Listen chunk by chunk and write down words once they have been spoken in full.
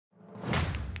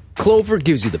Clover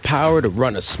gives you the power to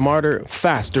run a smarter,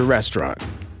 faster restaurant.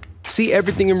 See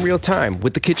everything in real time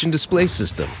with the kitchen display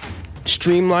system.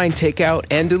 Streamline takeout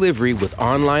and delivery with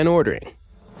online ordering.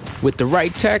 With the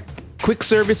right tech, quick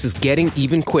service is getting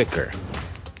even quicker.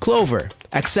 Clover,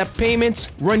 accept payments,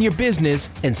 run your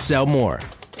business, and sell more.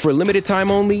 For a limited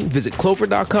time only, visit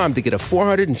Clover.com to get a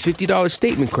 $450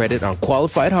 statement credit on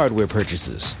qualified hardware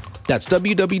purchases. That's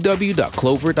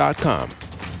www.clover.com.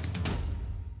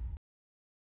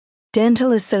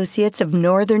 Dental Associates of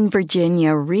Northern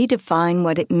Virginia redefine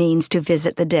what it means to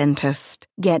visit the dentist.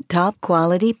 Get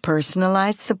top-quality,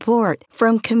 personalized support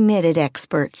from committed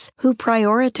experts who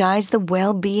prioritize the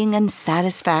well-being and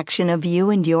satisfaction of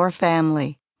you and your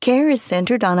family. Care is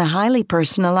centered on a highly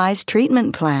personalized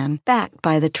treatment plan backed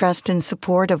by the trust and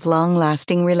support of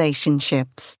long-lasting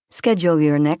relationships. Schedule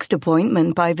your next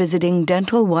appointment by visiting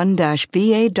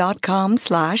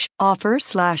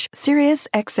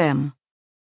dental1-va.com/offer/SiriusXM.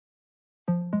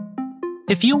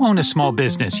 If you own a small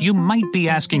business, you might be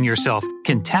asking yourself,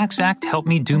 can TaxAct help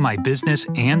me do my business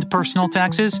and personal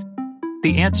taxes?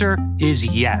 The answer is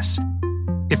yes.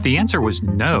 If the answer was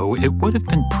no, it would have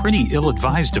been pretty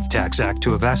ill-advised of TaxAct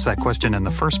to have asked that question in the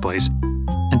first place.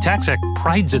 And TaxAct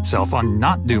prides itself on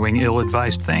not doing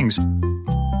ill-advised things.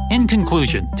 In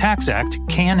conclusion, TaxAct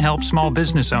can help small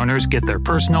business owners get their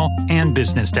personal and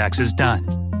business taxes done.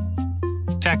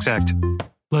 TaxAct,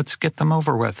 let's get them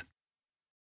over with.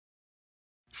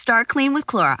 Start clean with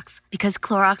Clorox, because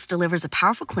Clorox delivers a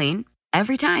powerful clean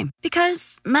every time.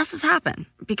 Because messes happen.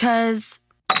 Because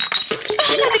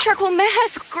the charcoal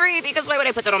mask. Great, because why would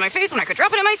I put that on my face when I could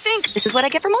drop it in my sink? This is what I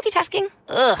get for multitasking.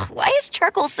 Ugh, why is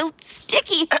charcoal so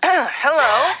sticky?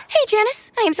 Hello? Hey,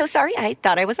 Janice. I am so sorry. I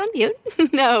thought I was on mute.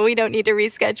 No, we don't need to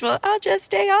reschedule. I'll just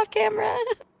stay off camera.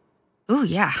 Ooh,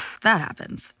 yeah, that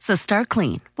happens. So start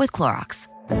clean with Clorox.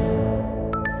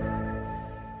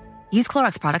 Use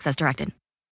Clorox products as directed.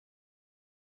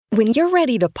 When you're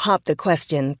ready to pop the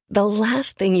question, the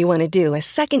last thing you want to do is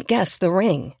second-guess the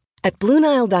ring. At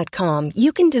BlueNile.com,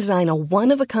 you can design a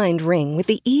one-of-a-kind ring with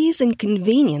the ease and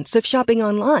convenience of shopping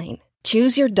online.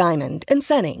 Choose your diamond and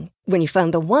setting. When you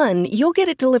find the one, you'll get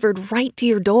it delivered right to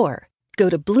your door. Go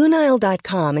to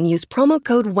BlueNile.com and use promo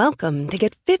code WELCOME to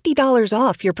get $50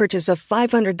 off your purchase of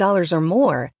 $500 or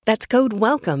more. That's code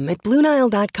WELCOME at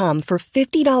BlueNile.com for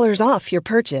 $50 off your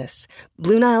purchase.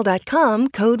 BlueNile.com,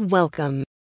 code WELCOME.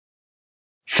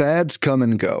 Fads come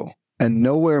and go, and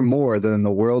nowhere more than in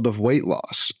the world of weight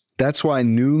loss. That's why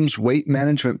Noom's weight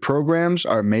management programs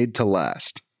are made to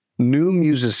last. Noom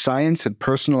uses science and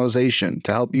personalization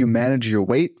to help you manage your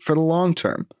weight for the long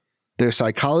term. Their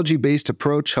psychology-based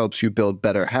approach helps you build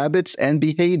better habits and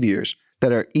behaviors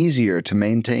that are easier to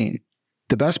maintain.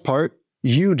 The best part?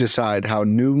 You decide how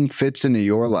Noom fits into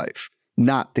your life,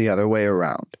 not the other way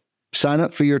around. Sign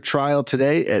up for your trial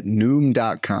today at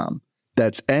Noom.com.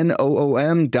 That's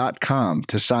Noom.com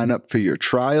to sign up for your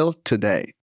trial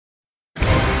today.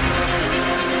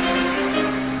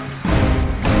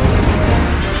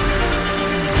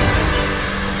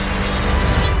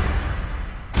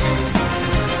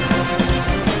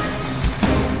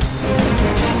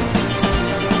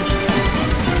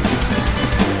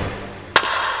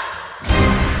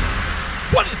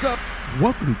 What is up?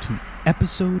 Welcome to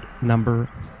episode number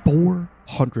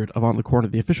 400 of On the Corner,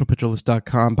 the official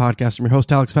pitcherlist.com podcast. I'm your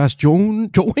host, Alex Fast,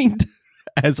 joined,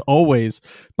 as always,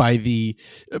 by the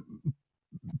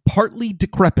partly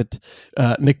decrepit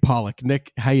Nick Pollock.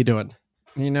 Nick, how you doing?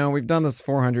 You know, we've done this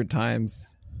 400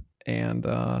 times, and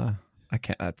I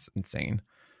can't. That's insane.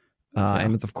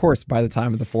 And it's, of course, by the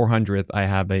time of the 400th, I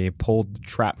have a pulled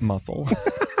trap muscle.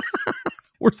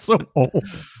 We're so old.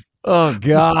 Oh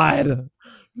God.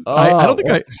 I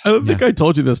don't think I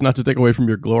told you this, not to take away from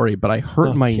your glory, but I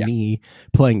hurt my knee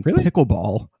playing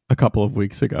pickleball a couple of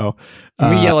weeks ago. We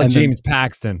yell at James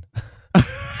Paxton.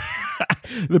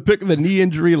 The knee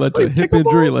injury led to a hip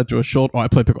injury, led to a shoulder. Oh, I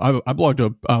play pickleball. I belong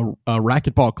to a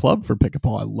racquetball club for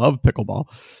pickleball. I love pickleball.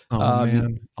 Oh man, I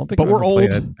don't think but we're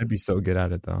old. I'd be so good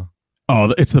at it though.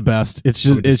 Oh, it's the best. It's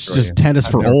just tennis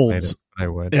for olds. I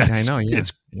would. Yeah, I know. Yeah.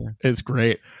 It's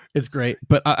great. It's great.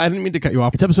 But I didn't mean to cut you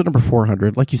off. It's episode number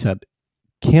 400. Like you said,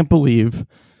 can't believe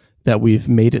that we've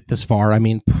made it this far. I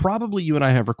mean, probably you and I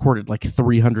have recorded like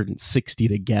 360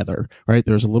 together, right?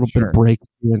 There's a little bit of break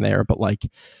here and there, but like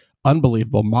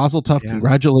unbelievable. Mazel tov. Yeah.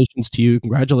 Congratulations to you.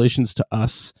 Congratulations to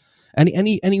us.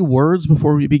 Any words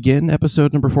before we begin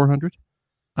episode number 400?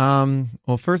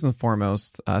 Well, first and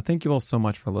foremost, thank you all so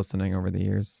much for listening over the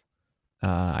years.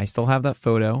 I still have that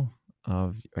photo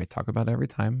of, I talk about it every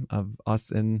time, of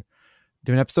us in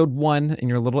doing episode 1 in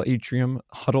your little atrium,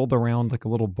 huddled around like a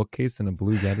little bookcase in a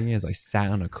blue Yeti as I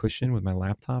sat on a cushion with my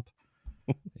laptop.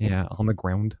 Yeah, on the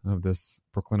ground of this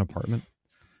Brooklyn apartment.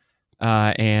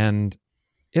 And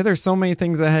yeah, there's so many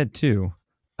things ahead too.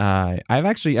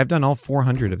 I've done all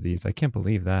 400 of these. I can't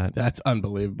believe that. That's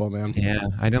unbelievable, man. Yeah,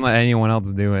 I didn't let anyone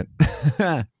else do it.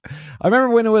 I remember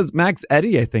when it was Max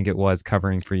Eddy, I think it was,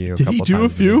 covering for you. Did he do a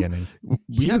few?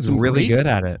 We had some really good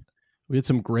at it. We had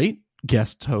some great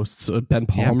guest hosts. Ben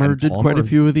Palmer did quite a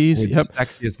few of these. The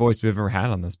sexiest voice we've ever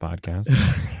had on this podcast.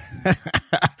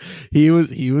 He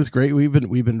was great. We've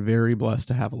been very blessed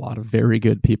to have a lot of very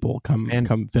good people come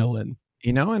fill in.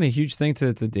 You know, and a huge thing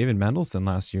to David Mendelsohn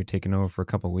last year, taking over for a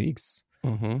couple of weeks.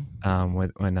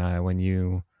 Mm-hmm. When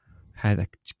you had a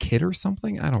kid or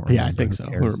something, I don't remember. Yeah, I think so.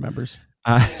 Who remembers?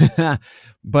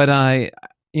 But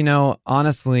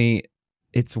honestly,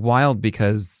 it's wild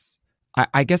because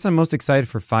I guess I'm most excited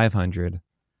for 500,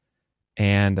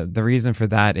 and the reason for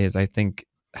that is I think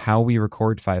how we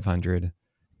record 500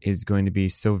 is going to be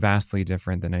so vastly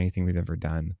different than anything we've ever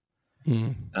done.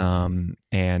 And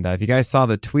if you guys saw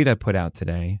the tweet I put out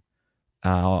today,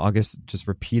 I'll just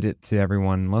repeat it to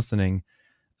everyone listening.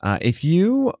 If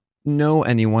you know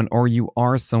anyone or you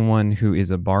are someone who is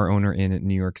a bar owner in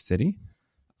New York City,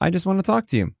 I just want to talk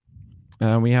to you.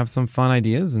 We have some fun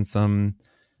ideas and some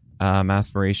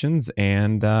aspirations,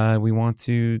 and we want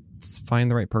to find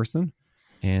the right person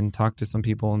and talk to some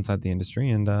people inside the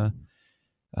industry and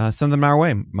send them our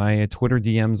way. My Twitter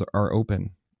DMs are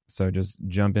open. So just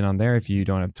jump in on there. If you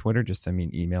don't have Twitter, just send me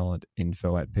an email at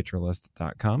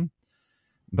info@pitcherlist.com.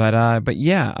 But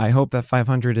yeah, I hope that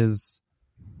 500 is,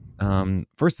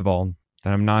 first of all,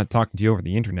 that I'm not talking to you over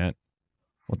the internet.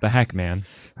 What the heck, man?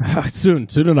 Soon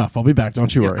enough. I'll be back.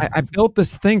 Don't you worry. I built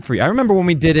this thing for you. I remember when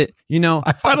we did it,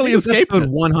 I finally escaped episode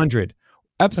 100.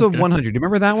 Episode 100. Do you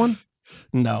remember that one?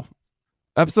 No.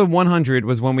 Episode 100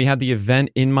 was when we had the event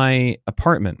in my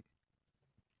apartment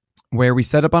where we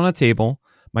set up on a table.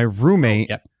 My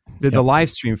roommate did the live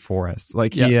stream for us.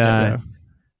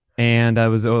 And it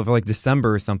was over like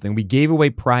December or something. We gave away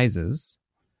prizes,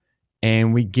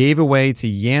 and we gave away to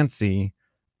Yancey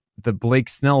the Blake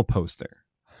Snell poster.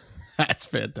 That's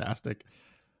fantastic.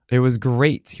 It was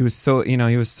great. He was so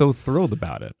thrilled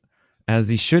about it, as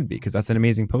he should be, because that's an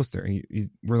amazing poster.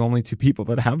 We're the only two people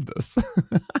that have this.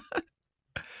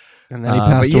 And then he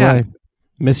passed away.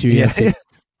 Miss you, Yancey.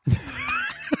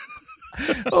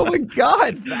 Oh my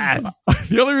God, fast.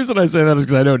 The only reason I say that is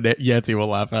because I know Yancey will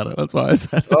laugh at it. That's why I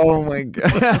said it. Oh my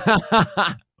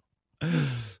God.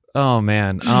 Oh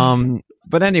man.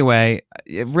 But anyway,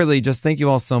 really just thank you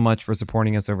all so much for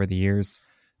supporting us over the years.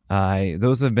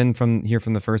 Those have been from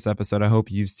the first episode. I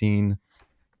hope you've seen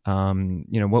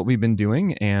what we've been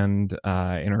doing and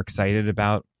are excited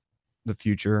about the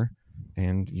future.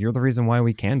 And you're the reason why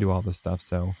we can do all this stuff.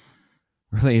 So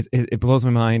really, it blows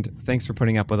my mind. Thanks for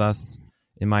putting up with us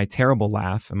in my terrible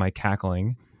laugh and my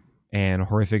cackling and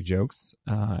horrific jokes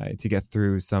to get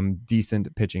through some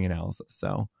decent pitching analysis.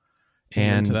 So,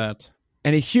 and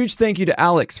a huge thank you to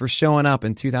Alex for showing up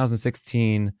in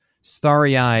 2016,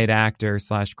 starry-eyed actor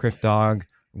 / Criff Dog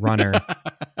runner,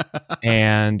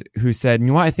 and who said, "You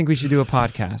know what? I think we should do a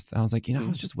podcast." I was like, I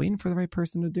was just waiting for the right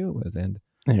person to do it with, and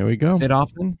here we go. I say it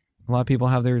often. A lot of people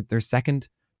have their second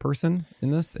person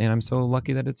in this, and I'm so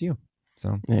lucky that it's you.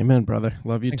 So, amen, brother.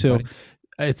 Love you too. Buddy.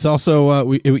 It's also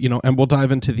and we'll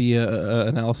dive into the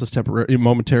analysis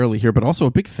momentarily here, but also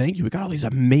a big thank you. We got all these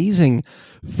amazing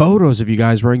photos of you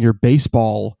guys wearing your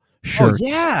baseball shirts.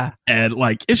 Oh, yeah, and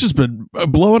it's just been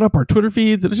blowing up our Twitter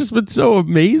feeds, and it's just been so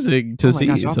amazing to see.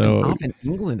 Gosh, so off in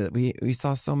England, we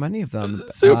saw so many of them.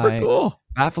 Super cool.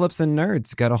 Bat Flips and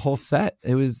Nerds got a whole set.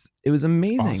 It was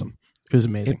amazing. Awesome. It was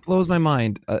amazing. It blows my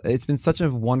mind. It's been such a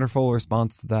wonderful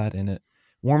response to that, and it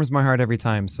warms my heart every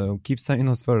time. So keep sending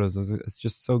those photos. It's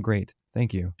just so great.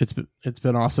 Thank you. It's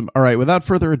been awesome. All right. Without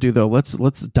further ado, though, let's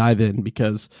dive in,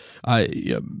 because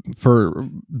for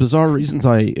bizarre reasons,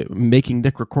 I'm making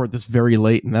Nick record this very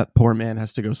late, and that poor man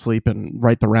has to go sleep and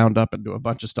write the roundup and do a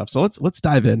bunch of stuff. So let's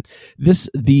dive in.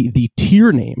 The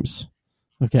tier names,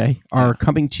 are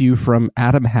coming to you from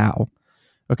Adam Howe.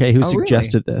 Who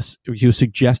suggested this? You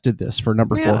suggested this for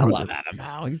number 400. I love Adam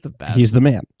Howe. He's the best. He's the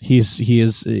man. He's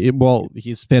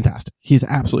fantastic. He's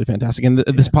absolutely fantastic. And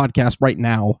this podcast right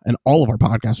now, and all of our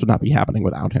podcasts would not be happening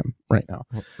without him right now.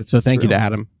 Well, so thank you to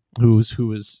Adam, who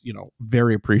is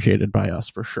very appreciated by us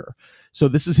for sure. So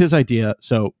this is his idea.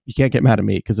 So you can't get mad at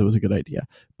me because it was a good idea.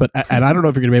 But and I don't know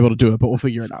if you're gonna be able to do it, but we'll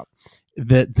figure it out.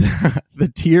 That the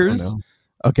tiers,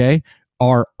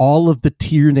 are all of the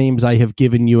tier names I have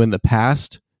given you in the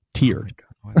past tiered.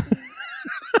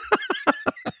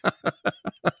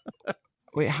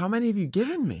 Wait, how many have you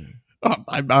given me?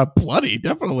 I'm plenty,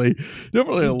 definitely a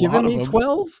lot Given of me them.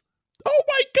 12? Oh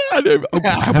my God!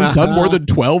 Have we done more than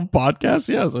 12 podcasts?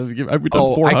 Yes, have we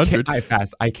done 400?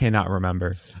 I cannot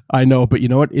remember. I know, but you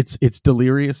know what? It's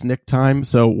delirious Nick time.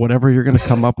 So whatever you're going to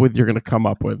come up with, you're going to come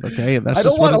up with. Okay, and that's I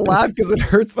don't want to laugh because it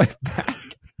hurts my back.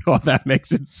 Oh, that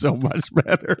makes it so much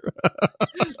better.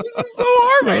 This is so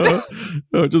hard right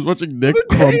now. Just watching Nick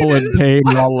crumble in pain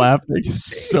while laughing is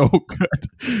so good.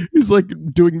 He's like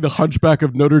doing the Hunchback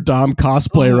of Notre Dame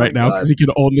cosplay right now because he can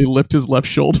only lift his left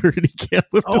shoulder and he can't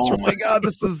lift his right. Oh my God,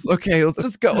 this is okay. Let's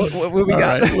just go. What we All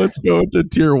got? right, let's go into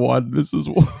tier 1. This is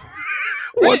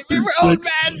 1 through 6.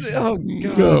 Oh God.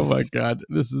 Oh my God.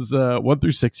 This is 1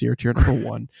 through 6 here. Tier number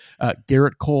 1.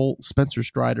 Garrett Cole, Spencer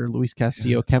Strider, Luis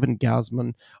Castillo, Kevin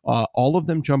Gausman. All of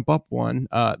them jump up 1.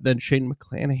 Then Shane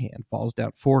McClanahan falls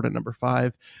down 4 to number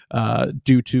 5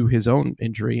 due to his own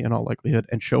injury in all likelihood.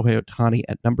 And Shohei Ohtani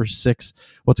at number 6.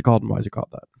 What's it called and why is it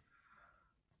called that?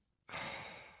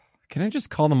 Can I just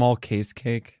call them all case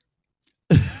cake?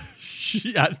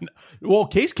 Yeah, well,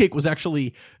 Case Cake was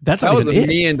actually that was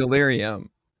me and Delirium.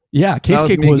 Yeah, Case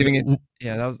Cake was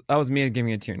that was me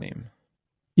giving it to your name.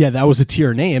 Yeah, that was a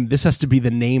tier name. This has to be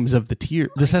the names of the tier.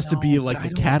 This has to be like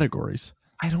the categories.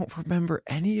 I don't remember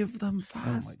any of them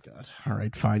fast. Oh my God! All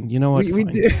right, fine. You know what? We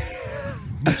did.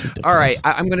 All right,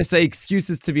 I'm going to say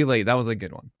excuses to be late. That was a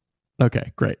good one.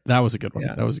 Okay, great. That was a good one.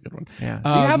 Yeah. That was a good one. Yeah. Do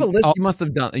you have a list? You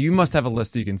must have a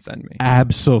list you can send me.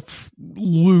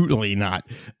 Absolutely not.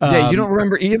 Yeah, you don't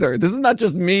remember either. This is not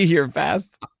just me here,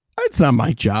 fast. It's not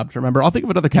my job to remember. I'll think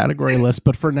of another category list,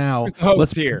 but for now,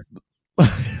 let's hear.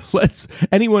 Let's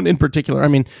anyone in particular. I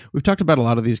mean, we've talked about a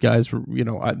lot of these guys. You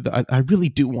know, I really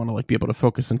do want to like be able to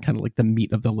focus on kind of like the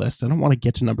meat of the list. I don't want to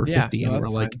get to number 50 and we're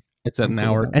like it's at an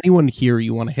hour. Anyone here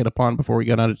you want to hit upon before we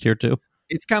go down to tier 2?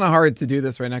 It's kind of hard to do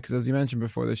this right now because, as you mentioned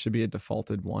before, there should be a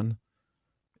defaulted one,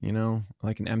 you know,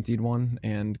 like an emptied one.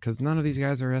 And because none of these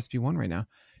guys are SP1 right now,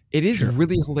 it is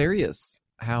really hilarious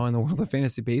how in the world of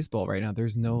fantasy baseball right now,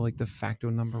 there's no like de facto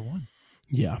number 1.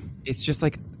 Yeah. It's just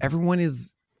like everyone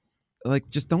is like,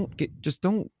 just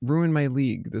don't ruin my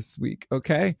league this week.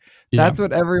 Okay. Yeah. That's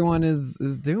what everyone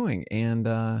is doing. And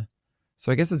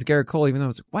so I guess it's Garrett Cole, even though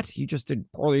it's what he just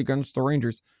did poorly against the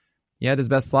Rangers. He had his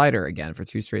best slider again for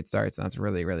 2 straight starts, and that's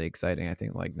really, really exciting. I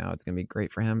think like now it's going to be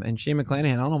great for him. And Shane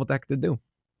McClanahan, I don't know what that could do.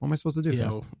 What am I supposed to do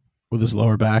fast? With his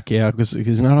lower back, because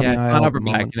he's not on the IL. It's not upper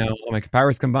back. You know, like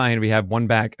powers combined, we have one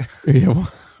back.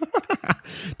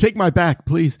 Take my back,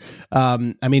 please.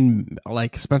 I mean,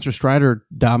 like Spencer Strider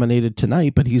dominated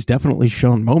tonight, but he's definitely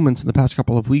shown moments in the past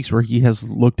couple of weeks where he has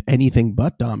looked anything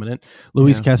but dominant.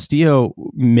 Luis Castillo,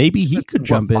 maybe he could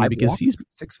jump in because he's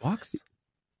 6 walks.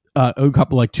 A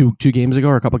couple like two games ago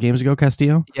or a couple games ago,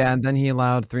 Castillo. Yeah, and then he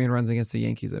allowed 3 runs against the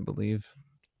Yankees, I believe.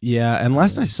 Yeah, and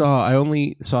last I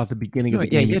only saw at the beginning of the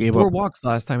game. Yeah, he had 4 walks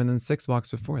last time and then 6 walks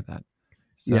before that.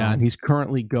 So. Yeah, and he's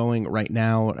currently going right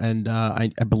now, and I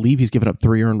believe he's given up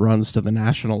 3 earned runs to the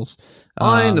Nationals.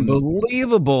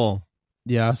 Unbelievable.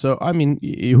 Yeah, so I mean,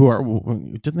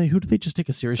 who did they just take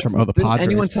a series from? Oh, the Padres. Did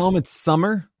anyone tell him it's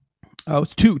summer? Oh,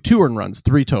 it's 2 earned runs,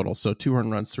 3 total. So 2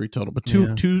 earned runs, 3 total, but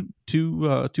two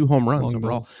home runs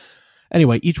overall.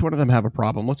 Anyway, each one of them have a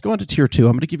problem. Let's go on to tier 2.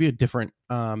 I'm going to give you a different.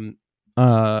 I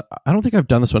don't think I've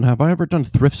done this one. Have I ever done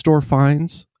thrift store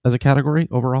finds as a category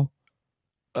overall?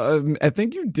 I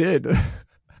think you did.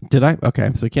 Did I?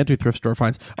 Okay, so we can't do thrift store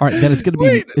finds. All right, then it's going to be.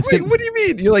 Wait, what do you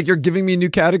mean? You're giving me new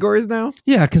categories now?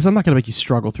 Yeah, because I'm not going to make you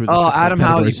struggle through this. Oh, Adam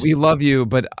Howe, we love you,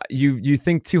 but you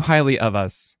think too highly of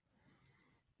us.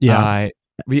 Yeah,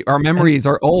 our memories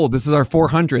are old. This is our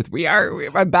 400th.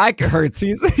 My back hurts.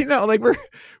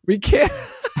 We can't.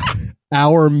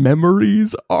 Our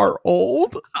memories are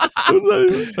old. I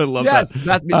love that. Yes,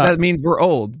 that means we're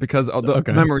old because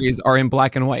the memories are in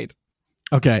black and white.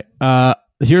 Okay.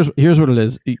 Here's what it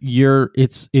is.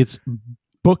 It's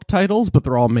book titles, but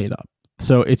they're all made up.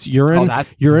 So you're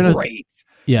in great.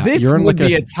 Yeah, this would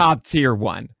be a top tier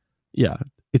one. Yeah,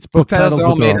 it's book titles are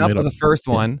all made up. But the first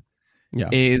one, yeah,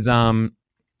 is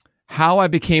How I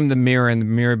Became the Mirror and the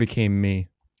Mirror Became Me.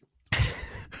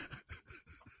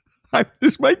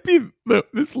 This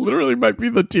literally might be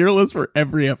the tier list for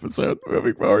every episode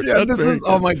moving forward. Yeah,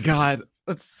 oh my God.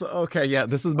 That's okay. Yeah,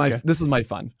 this is my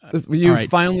fun. You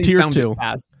finally tier found 2. it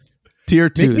fast. Tier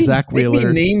 2, Zach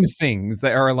Wheeler. Make me name things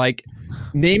that are like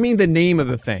naming the name of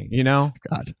the thing, you know?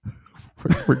 God.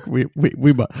 We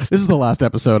this is the last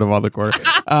episode of On the Court.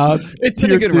 It's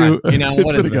been a good run. You know,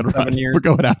 what is it? 7 years.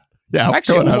 We're going out. Yeah,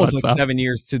 actually almost like 7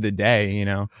 years to the day, you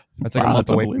know. That's like a month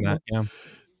away from that. Yeah.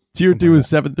 Tier 2 is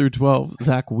 7 through 12.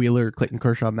 Zach Wheeler, Clayton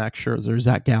Kershaw, Max Scherzer,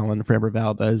 Zach Gallen, Framber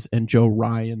Valdez, and Joe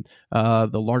Ryan. The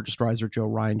largest riser, Joe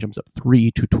Ryan, jumps up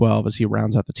 3 to 12 as he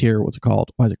rounds out the tier. What's it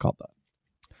called? Why is it called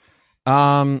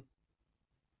that?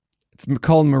 It's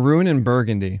called Maroon and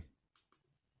Burgundy.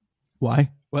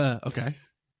 Why? Well, okay.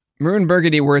 Maroon and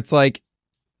Burgundy, where it's like,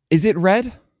 is it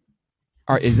red?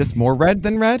 Or is this more red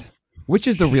than red? Which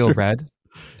is the real red?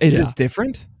 Is this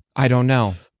different? I don't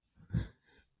know.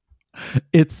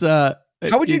 It's how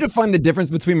would you define the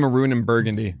difference between maroon and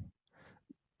burgundy?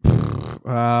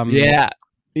 Yeah,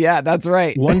 that's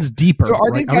right. One's deeper. So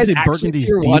are these guys actually Burgundy's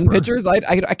tier deeper. 1 pitchers? I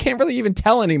can't really even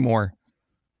tell anymore.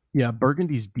 Yeah,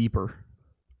 Burgundy's deeper.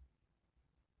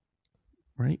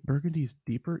 Right? Burgundy's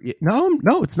deeper. Yeah,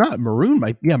 no, it's not. Maroon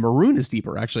is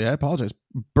deeper. Actually, I apologize.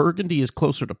 Burgundy is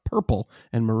closer to purple,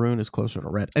 and maroon is closer to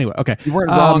red. Anyway, okay. You weren't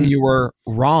wrong. You were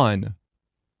Ron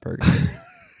Burgundy.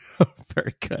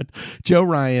 Very good. Joe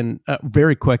Ryan,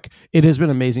 very quick. It has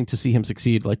been amazing to see him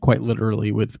succeed, like quite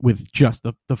literally with just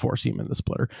the four seam and the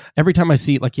splitter. Every time I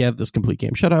see like you have this complete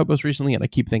game shutout most recently, and I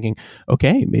keep thinking,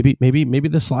 okay, maybe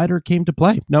the slider came to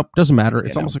play. Nope, doesn't matter.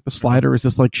 It's almost like the slider is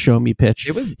this like show me pitch.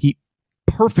 He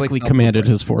perfectly commanded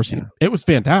his four seam. Yeah. It was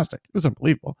fantastic. It was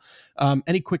unbelievable.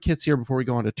 Any quick hits here before we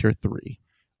go on to tier 3?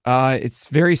 It's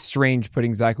very strange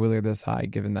putting Zach Wheeler this high,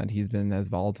 given that he's been as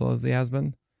volatile as he has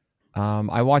been.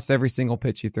 I watched every single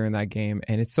pitch he threw in that game,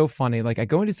 and it's so funny. Like, I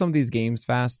go into some of these games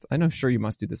fast, and I'm sure you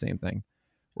must do the same thing.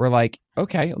 We're like,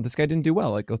 okay, well, this guy didn't do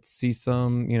well. Like, let's see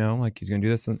some, like he's going to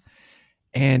do this.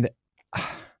 And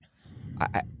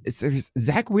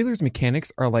Zach Wheeler's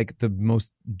mechanics are like the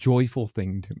most joyful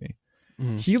thing to me.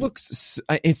 Mm-hmm. He looks,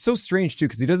 it's so strange too,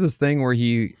 because he does this thing where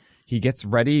he gets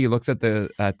ready, he looks at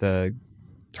the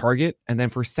target, and then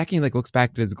for a second, he like looks back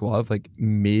at his glove, like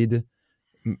mid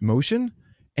motion.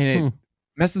 And it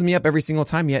messes me up every single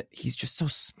time, yet he's just so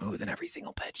smooth in every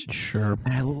single pitch. Sure.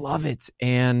 And I love it.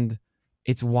 And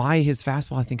it's why his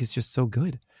fastball, I think, is just so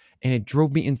good. And it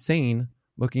drove me insane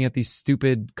looking at these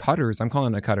stupid cutters. I'm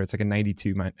calling it a cutter. It's like a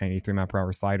 93 mile per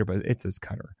hour slider, but it's his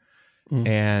cutter.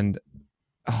 And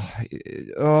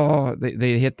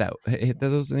they hit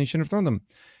those, and they shouldn't have thrown them.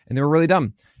 And they were really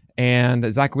dumb. And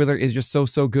Zach Wheeler is just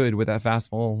so good with that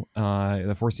fastball,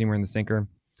 the four seamer and the sinker.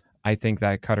 I think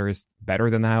that cutter is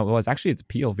better than that. Well, actually, it's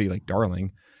PLV like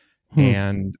Darling.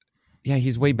 And yeah,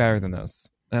 he's way better than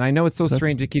this. And I know it's so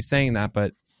strange to keep saying that,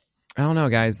 but I don't know,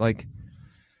 guys. Like,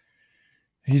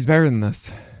 he's better than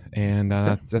this. And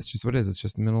that's just what it is. It's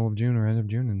just the middle of June or end of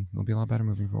June, and it'll be a lot better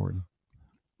moving forward.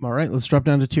 All right, let's drop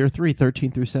down to tier 3, 13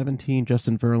 through 17.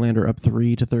 Justin Verlander up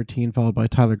 3 to 13, followed by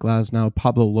Tyler Glasnow,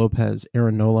 Pablo Lopez,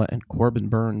 Aaron Nola, and Corbin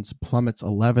Burns. Plummets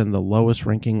 11, the lowest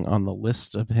ranking on the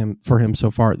list for him so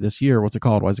far this year. What's it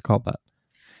called? Why is it called that?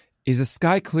 Is the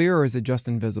sky clear or is it just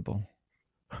invisible?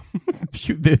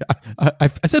 I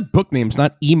said book names,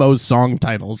 not emo's song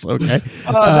titles. Okay,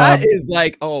 that is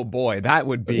like, oh boy, that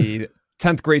would be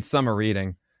 10th grade summer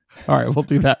reading. All right, we'll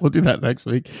do that. We'll do that next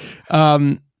week.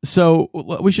 So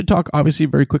we should talk obviously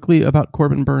very quickly about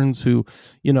Corbin Burns, who,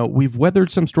 we've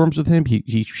weathered some storms with him.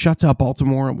 He shuts out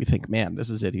Baltimore, and we think, man, this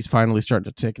is it. He's finally starting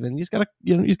to tick. And then he's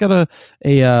got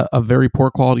a very poor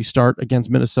quality start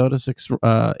against Minnesota, 6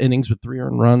 innings with 3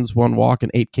 earned runs, 1 walk,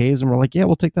 and 8 Ks. And we're like, yeah,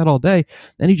 we'll take that all day.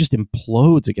 Then he just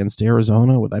implodes against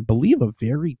Arizona with, I believe, a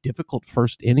very difficult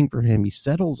first inning for him. He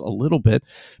settles a little bit,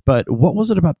 but what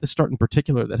was it about this start in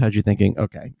particular that had you thinking,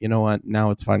 okay, you know what? Now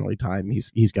it's finally time.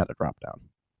 He's got to drop down.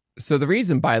 So the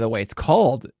reason, by the way, it's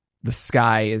called the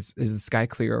sky is the sky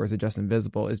clear or is it just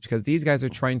invisible, is because these guys are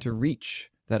trying to reach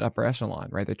that upper echelon,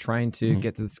 right? They're trying to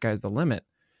get to the sky's the limit,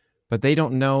 but they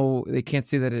don't know, they can't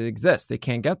see that it exists. They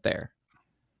can't get there.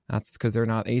 That's because they're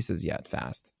not aces yet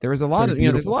fast. There is a lot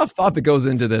there's a lot of thought that goes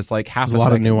into this, like half a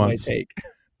lot of nuance.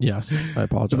 Yes, I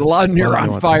apologize. There's a lot of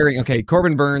neuron firing. Okay,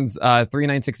 Corbin Burns,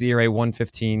 3.96 ERA,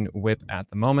 115 whip at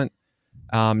the moment.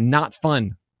 Not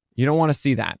fun. You don't want to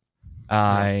see that.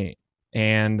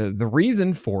 And the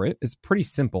reason for it is pretty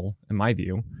simple, in my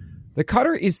view. The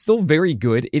cutter is still very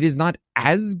good. It is not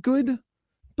as good,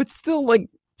 but still like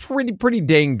pretty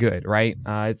dang good, right?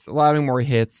 It's allowing more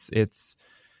hits. It's,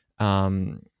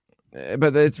 but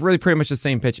it's really pretty much the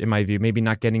same pitch in my view. Maybe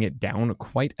not getting it down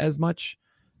quite as much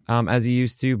as he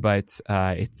used to, but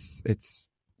it's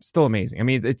still amazing. I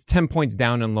mean, it's 10 points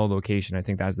down in low location. I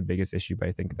think that's the biggest issue, but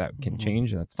I think that can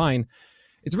change, and that's fine.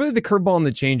 It's really the curveball and the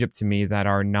changeup to me that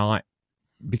are not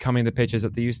becoming the pitches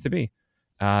that they used to be.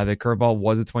 The curveball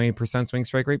was a 20% swing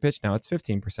strike rate pitch. Now it's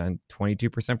 15%,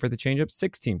 22% for the changeup,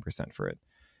 16% for it.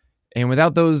 And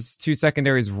without those two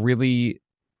secondaries really,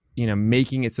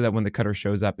 making it so that when the cutter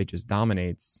shows up, it just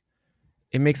dominates.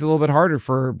 it makes it a little bit harder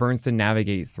for Burns to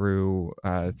navigate through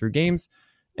games.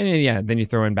 And then you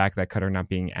throw in back that cutter not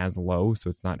being as low, so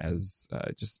it's not as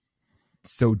just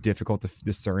so difficult to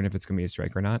discern if it's going to be a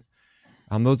strike or not.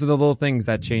 Those are the little things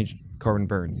that changed Corbin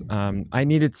Burns. I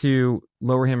needed to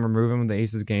lower him, remove him from the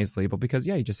Aces Games label because,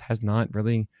 he just has not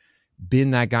really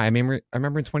been that guy. I mean, I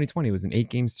remember in 2020, it was an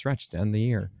 8-game stretch to end the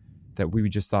year that we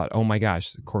just thought, oh my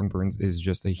gosh, Corbin Burns is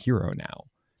just a hero now.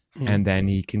 And then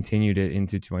he continued it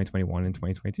into 2021 and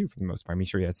 2022 for the most part. I'm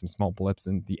sure he had some small blips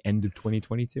in the end of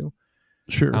 2022.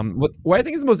 Sure. What I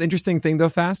think is the most interesting thing, though,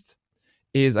 Fast,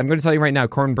 is I'm going to tell you right now,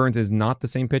 Corbin Burns is not the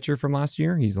same pitcher from last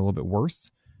year. He's a little bit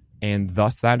worse. And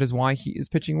thus, that is why he is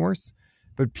pitching worse.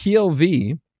 But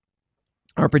PLV,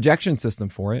 our projection system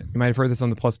for it, you might have heard this on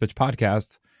the Plus Pitch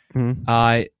podcast.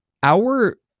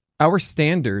 Our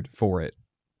standard for it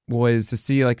was to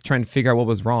see, trying to figure out what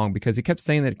was wrong, because he kept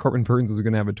saying that Corbin Burns was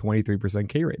going to have a 23%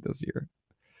 K rate this year.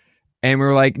 And we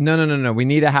were like, no. We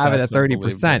need to have it at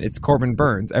 30%. It's Corbin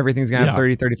Burns. Everything's going to have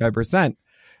 30, 35%.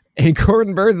 And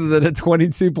Corbin Burns is at a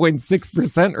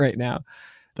 22.6% right now.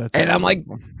 And I'm like,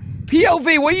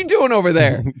 PLV, what are you doing over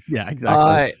there? Yeah,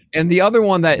 exactly. And the other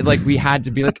one that we had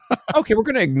to be like, okay, we're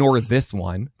going to ignore this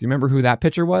one. Do you remember who that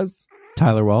pitcher was?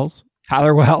 Tyler Wells.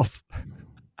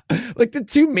 The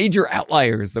two major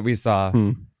outliers that we saw. So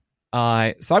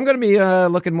I'm going to be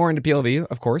looking more into PLV,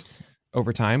 of course,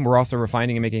 over time. We're also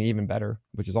refining and making it even better,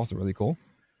 which is also really cool.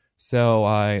 So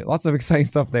lots of exciting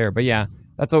stuff there. But yeah,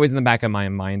 that's always in the back of my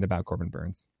mind about Corbin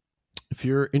Burns. If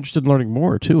you're interested in learning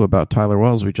more, too, about Tyler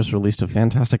Wells, we just released a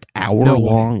fantastic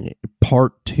hour-long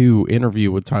part 2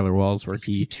 interview with Tyler Wells where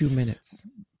 62 minutes.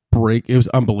 It was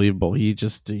unbelievable. He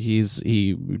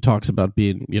talks about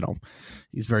being,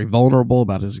 he's very vulnerable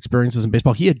about his experiences in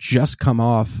baseball. He had just come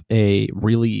off a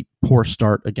really poor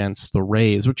start against the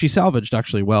Rays, which he salvaged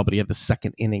actually well, but he had the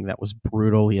second inning that was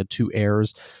brutal. He had 2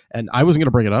 errors, and I wasn't going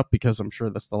to bring it up because I'm sure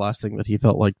that's the last thing that he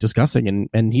felt like discussing,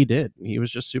 and he did. He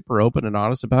was just super open and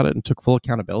honest about it and took full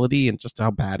accountability and just how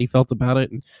bad he felt about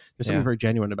it, and there's something very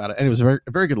genuine about it, and it was a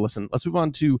very good listen. Let's move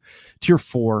on to Tier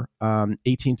 4,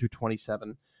 18 through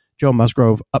 27. Joe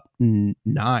Musgrove up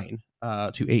 9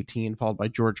 to 18, followed by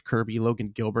George Kirby, Logan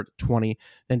Gilbert at 20.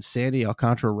 Then Sandy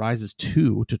Alcantara rises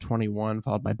 2 to 21,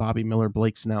 followed by Bobby Miller,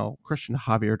 Blake Snell. Christian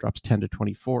Javier drops 10 to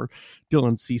 24.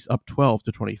 Dylan Cease up 12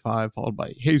 to 25, followed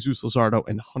by Jesus Luzardo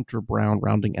and Hunter Brown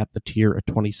rounding at the tier at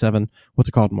 27. What's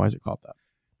it called and why is it called that?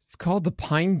 It's called the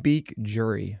Pine Beak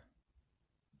Jury.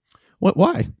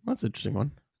 Why? That's an interesting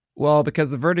one. Well,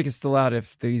 because the verdict is still out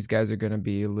if these guys are going to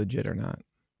be legit or not.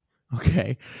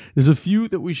 Okay, there's a few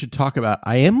that we should talk about.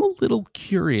 I am a little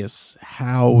curious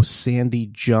how Sandy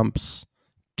jumps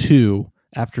 2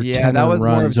 after 10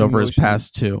 runs over his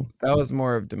past 2. That was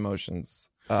more of demotions.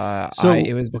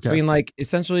 It was between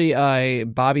essentially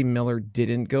Bobby Miller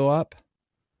didn't go up,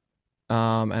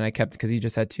 and I kept because he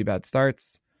just had 2 bad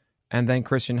starts, and then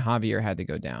Christian Javier had to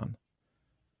go down,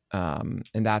 and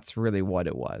that's really what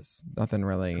it was. Nothing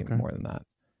really more than that.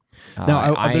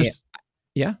 Now,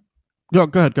 yeah. No,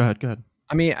 go ahead.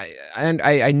 I mean,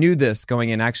 I knew this going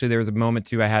in. Actually, there was a moment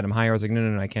too. I had him higher. I was like,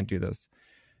 no, I can't do this.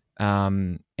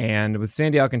 And with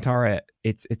Sandy Alcantara,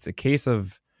 it's a case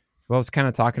of what I was kind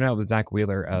of talking about with Zach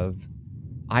Wheeler. Of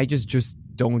I just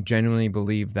don't genuinely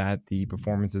believe that the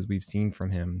performances we've seen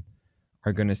from him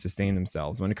are going to sustain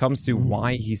themselves. When it comes to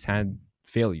why he's had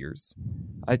failures,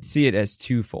 I'd see it as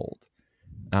twofold.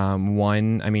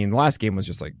 One, I mean, the last game was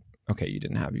just like, okay, you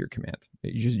didn't have your command.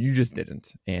 You just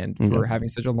didn't. And for having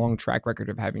such a long track record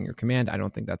of having your command, I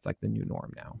don't think that's the new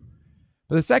norm now.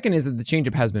 But the second is that the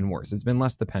changeup has been worse. It's been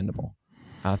less dependable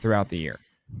throughout the year.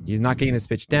 He's not getting this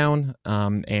pitch down,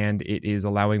 and it is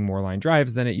allowing more line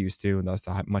drives than it used to, and thus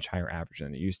a much higher average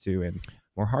than it used to, and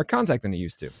more hard contact than it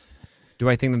used to. Do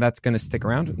I think that that's going to stick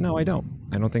around? No, I don't.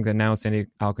 I don't think that now Sandy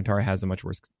Alcantara has a much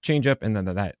worse changeup, and then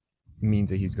that means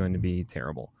that he's going to be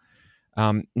terrible.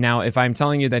 Now, if I'm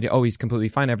telling you that, he's completely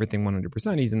fine, everything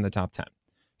 100%, he's in the top 10.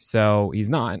 So he's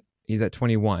not. He's at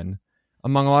 21.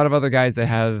 Among a lot of other guys that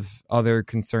have other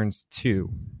concerns too,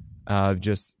 of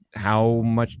just how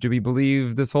much do we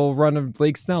believe this whole run of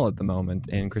Blake Snell at the moment,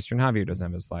 and Christian Javier doesn't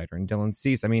have a slider, and Dylan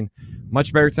Cease. I mean,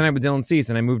 much better tonight with Dylan Cease,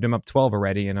 and I moved him up 12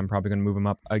 already, and I'm probably going to move him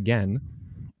up again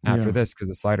after this because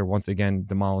the slider once again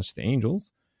demolished the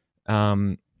Angels.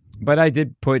 But I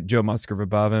did put Joe Musgrove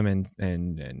above him,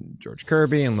 and George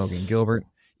Kirby and Logan Gilbert.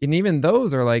 And even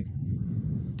those are like,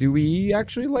 do we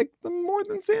actually like them more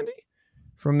than Sandy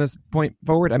from this point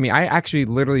forward? I mean, I actually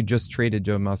literally just traded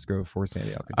Joe Musgrove for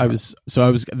Sandy Alcantara.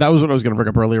 That was what I was going to bring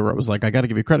up earlier, where it was like, I got to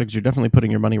give you credit because you're definitely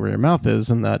putting your money where your mouth is,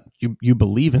 and that you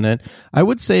believe in it. I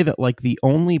would say that the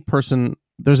only person,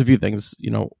 there's a few things,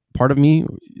 part of me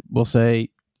will say,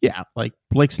 yeah, like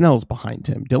Blake Snell's behind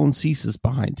him, Dylan Cease is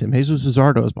behind him, Jesus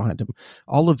Luzardo is behind him.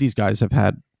 All of these guys have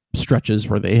had stretches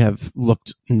where they have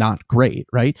looked not great,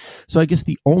 right? So I guess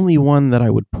the only one that I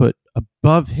would put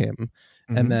above him,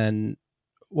 and then,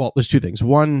 well, there's two things.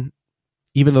 One,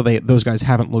 even though those guys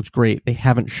haven't looked great, they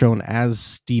haven't shown as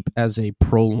steep as a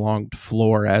prolonged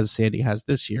floor as Sandy has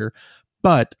this year.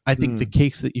 But I think the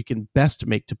case that you can best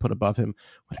make to put above him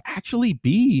would actually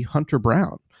be Hunter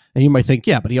Brown. And you might think,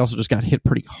 yeah, but he also just got hit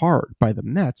pretty hard by the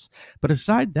Mets. But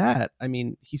aside that, I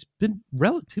mean, he's been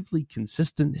relatively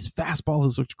consistent. His fastball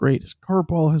has looked great. His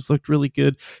curveball has looked really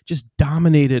good. Just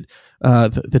dominated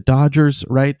the Dodgers,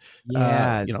 right?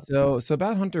 Yeah. So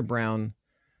about Hunter Brown,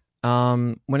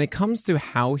 when it comes to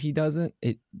how he does it,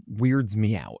 it weirds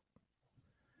me out.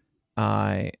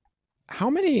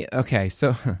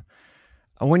 So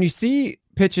when you see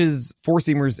pitches,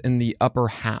 four-seamers in the upper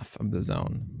half of the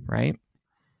zone, right?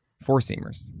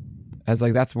 Four-seamers, as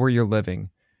like that's where you're living.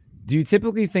 Do you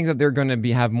typically think that they're going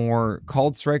to have more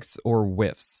called strikes or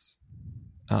whiffs?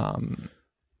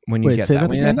 When you get that,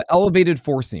 when you have the elevated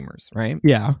four-seamers, right?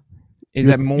 Yeah. Is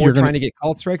that more trying to get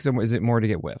called strikes, or is it more to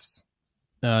get whiffs?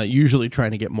 Usually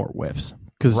trying to get more whiffs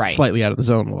because it's slightly out of the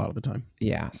zone a lot of the time.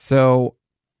 Yeah. So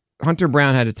Hunter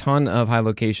Brown had a ton of high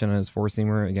location on his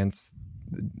four-seamer against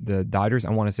the Dodgers.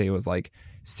 I want to say it was like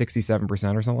 67%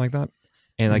 or something like that.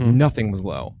 And like nothing was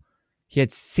low. He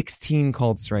had 16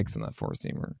 called strikes in that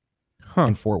four-seamer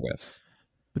and 4 whiffs.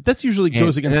 But that's usually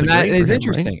goes against and the that grain is for him,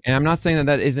 interesting. right? And I'm not saying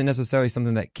that isn't necessarily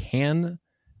something that can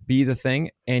be the thing.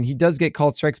 And he does get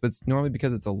called strikes, but it's normally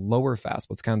because it's a lower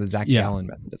fastball. It's kind of the Zach Gallen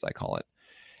method, as I call it.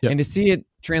 Yep. And to see it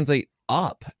translate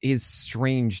up is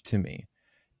strange to me.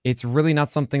 It's really not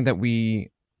something that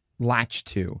we latch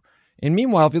to. And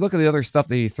meanwhile, if you look at the other stuff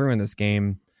that he threw in this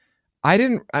game,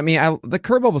 the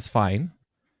curveball was fine.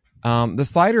 The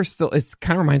slider still, it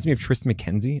kind of reminds me of Tristan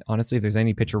McKenzie. Honestly, if there's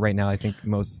any pitcher right now, I think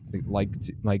most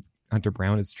like Hunter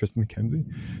Brown is Tristan McKenzie,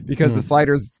 because the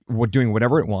slider's doing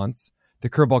whatever it wants. The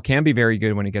curveball can be very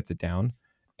good when it gets it down.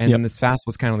 And then this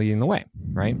fastball's kind of leading the way,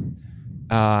 right?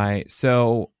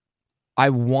 So I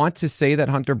want to say that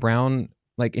Hunter Brown,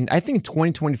 I think in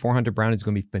 2024, Hunter Brown is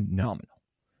going to be phenomenal.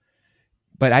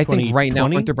 But I think right now,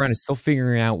 Hunter Brown is still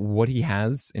figuring out what he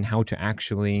has and how to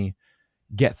actually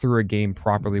get through a game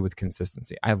properly with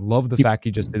consistency. I love the fact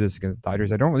he just did this against the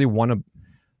Dodgers. I don't really want to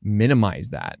minimize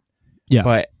that. Yeah.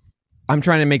 But I'm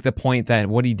trying to make the point that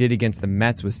what he did against the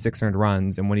Mets with 6 earned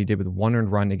runs and what he did with 1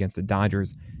 earned run against the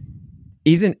Dodgers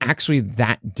isn't actually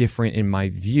that different in my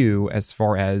view as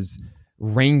far as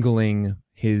wrangling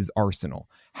his arsenal.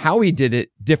 How he did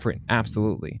it, different,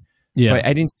 absolutely. Yeah. But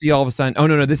I didn't see all of a sudden, oh,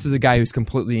 no, this is a guy who's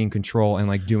completely in control and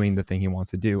like doing the thing he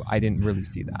wants to do. I didn't really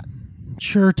see that.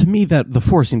 Sure, to me that the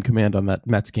 4-seam command on that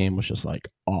Mets game was just like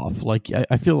off. Like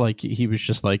I feel like he was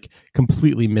just like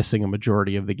completely missing a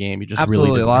majority of the game. He just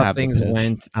absolutely really a lot of things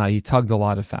went. He tugged a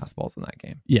lot of fastballs in that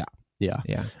game. Yeah.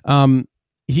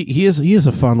 He is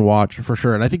a fun watch for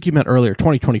sure. And I think you meant earlier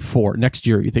 2024 next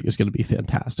year. You think is going to be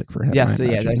fantastic for him? Yes,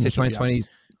 right? I said 2020.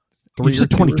 You said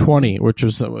 2020, which I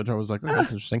was like, oh,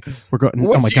 that's interesting. We're going.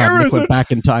 Oh my god, Nick went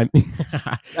back in time.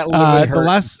 The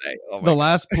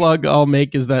last plug I'll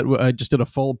make is that I just did a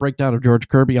full breakdown of George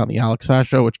Kirby on the Alex Fast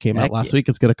Show, which came out last week.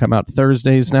 It's going to come out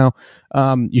Thursdays now.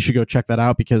 You should go check that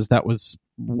out because that was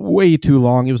way too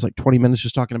long. It was like 20 minutes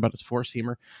just talking about his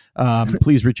 4-seamer.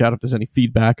 Please reach out if there's any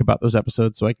feedback about those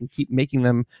episodes so I can keep making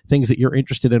them things that you're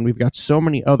interested in. We've got so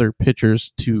many other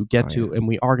pitchers to get to, and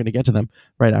we are going to get to them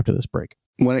right after this break.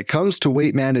 When it comes to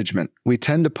weight management, we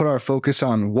tend to put our focus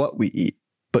on what we eat,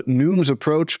 but Noom's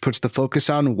approach puts the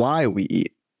focus on why we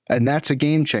eat, and that's a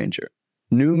game changer.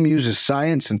 Noom uses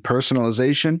science and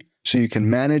personalization so you can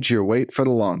manage your weight for the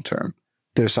long term.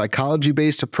 Their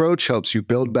psychology-based approach helps you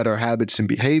build better habits and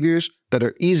behaviors that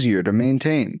are easier to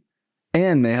maintain,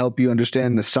 and they help you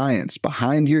understand the science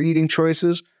behind your eating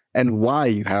choices and why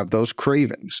you have those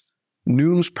cravings.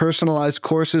 Noom's personalized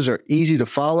courses are easy to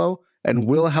follow and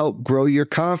will help grow your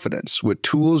confidence with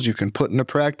tools you can put into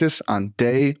practice on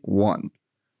day one.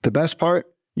 The best part?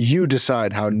 You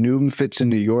decide how Noom fits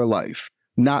into your life,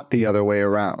 not the other way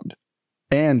around.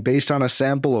 And based on a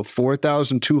sample of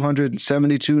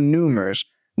 4,272 Noomers,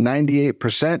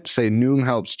 98% say Noom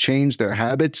helps change their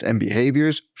habits and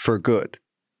behaviors for good.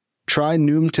 Try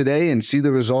Noom today and see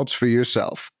the results for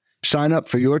yourself. Sign up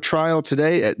for your trial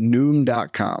today at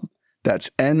Noom.com. That's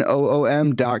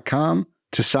Noom.com.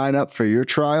 to sign up for your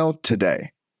trial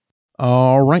today.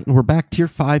 All right, and we're back tier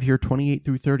 5 here, 28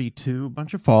 through 32. A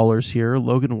bunch of fallers here.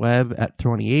 Logan Webb at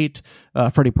 28,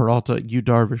 Freddie Peralta, Yu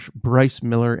Darvish, Bryce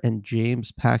Miller, and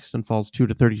James Paxton falls 2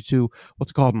 to 32.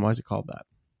 What's it called and why is it called that?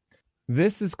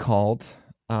 This is called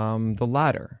The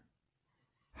Ladder.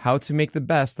 How to make the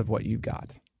best of what you've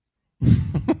got.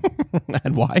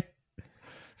 And why?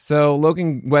 So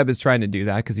Logan Webb is trying to do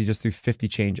that because he just threw 50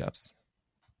 changeups.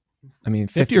 I mean,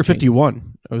 50 or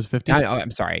 51? It was 50.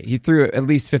 I'm sorry. He threw at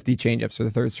least 50 changeups for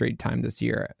the third straight time this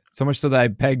year. So much so that I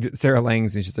pegged Sarah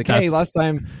Langs and she's like, hey, last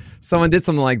time someone did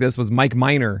something like this was Mike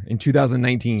Minor in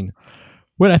 2019.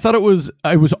 Wait, I thought it was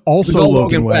also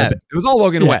Logan Webb. It was all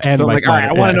Logan Webb. So I'm like, all right,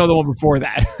 I want to know the one before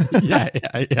that.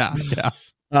 Yeah.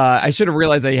 I should have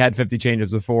realized that he had 50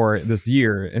 changes before this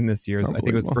year. In this year's, I think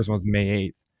it was the first one was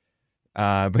May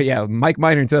 8th. But yeah, Mike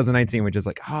Minor in 2019, which is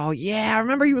like, oh yeah, I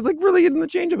remember he was like really good in the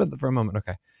changeup for a moment.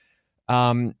 Okay.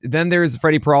 Then there's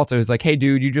Freddie Peralta, who's like, hey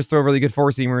dude, you just throw really good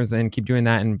four seamers and keep doing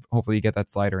that, and hopefully you get that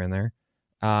slider in there.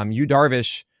 Yu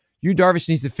Darvish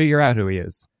needs to figure out who he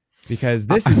is, because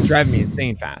this is driving me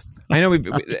insane fast. I know if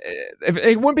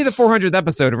it wouldn't be the 400th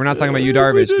episode if we're not talking about Yu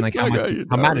Darvish and like how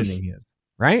maddening he is,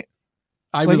 right?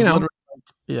 I've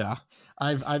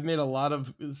made a lot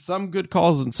of some good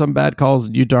calls and some bad calls,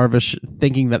 and Yu Darvish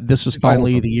thinking that this was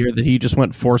finally the year that he just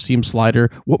went four seam slider.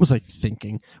 What was I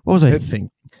thinking?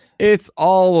 It's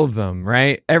all of them,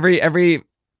 right? Every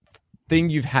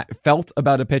thing you've felt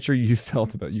about a pitcher, you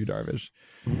felt about Yu Darvish.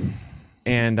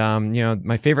 And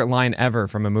my favorite line ever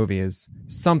from a movie is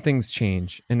 "Some things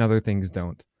change and other things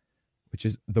don't," which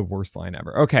is the worst line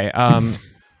ever. Okay,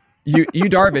 Yu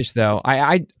Darvish though,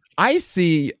 I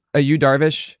see a Yu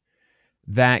Darvish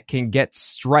that can get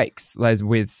strikes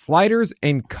with sliders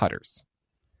and cutters.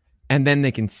 And then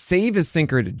they can save his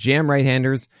sinker to jam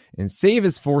right-handers and save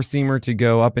his four-seamer to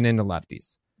go up and into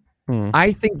lefties.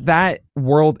 I think that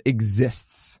world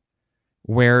exists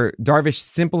where Darvish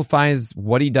simplifies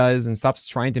what he does and stops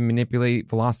trying to manipulate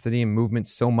velocity and movement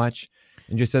so much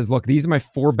and just says, look, these are my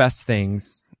four best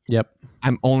things. Yep.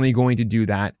 I'm only going to do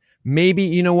that. Maybe,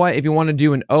 you know what, if you want to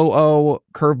do an 0-0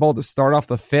 curveball to start off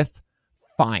the fifth,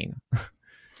 fine.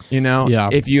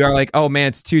 If you are like, oh man,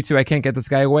 it's 2-2, I can't get this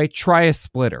guy away, try a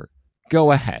splitter.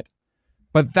 Go ahead.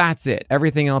 But that's it.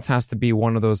 Everything else has to be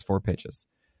one of those four pitches.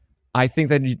 I think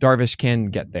that Darvish can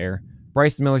get there.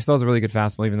 Bryce Miller still has a really good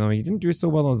fastball, even though he didn't do so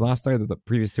well in his last start. The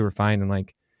previous two were fine, and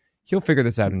like he'll figure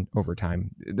this out over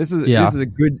time. This is a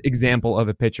good example of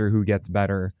a pitcher who gets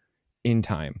better in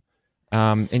time.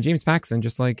 And James Paxton,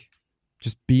 just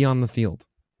be on the field.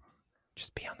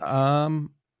 Just be on the field.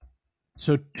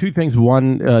 So two things.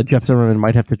 One, Jeff Zimmerman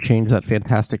might have to change that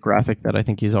fantastic graphic that I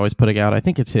think he's always putting out. I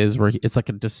think it's his, where it's like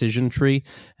a decision tree,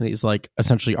 and he's like,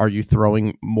 essentially, are you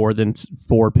throwing more than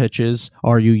four pitches?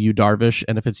 Are you Yu Darvish?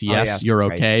 And if it's yes, you're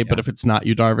okay. Right, but if it's not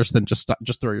Yu Darvish, then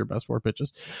just throw your best four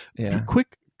pitches. Yeah.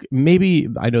 Quick, maybe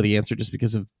I know the answer just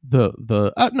because of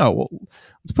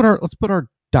let's put our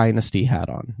dynasty hat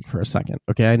on for a second.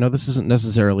 Okay, I know this isn't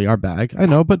necessarily our bag. I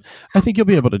know, but I think you'll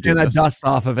be able to do this. Dust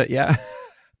off of it, yeah.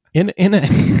 In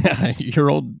a your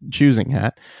old choosing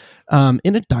hat,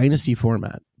 in a dynasty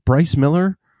format, Bryce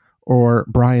Miller or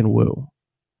Brian Wu?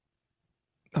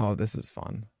 Oh, this is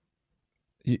fun.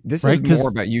 This is more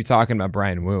about you talking about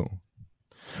Brian Wu.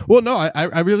 Well, no,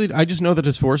 I just know that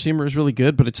his four seamer is really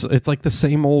good, but it's like the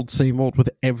same old with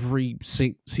every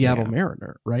Seattle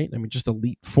Mariner, right? I mean, just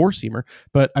elite four seamer.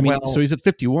 But I mean, so he's at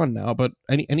 51 now. But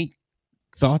any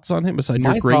thoughts on him besides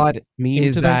your great thought meme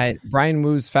is today? that Brian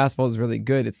Wu's fastball is really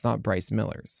good. It's not Bryce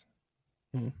Miller's.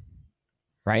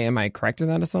 Right? Am I correct in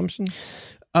that assumption?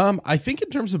 I think in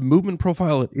terms of movement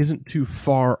profile, it isn't too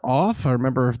far off. I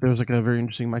remember if there was like a very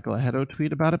interesting Michael Ahedo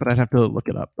tweet about it, but I'd have to look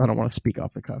it up. I don't want to speak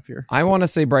off the cuff here. I want to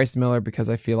say Bryce Miller because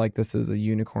I feel like this is a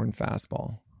unicorn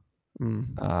fastball,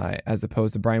 as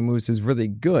opposed to Brian Wu's, who's really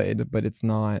good, but it's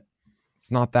not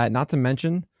that. Not to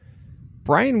mention,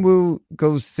 Brian Wu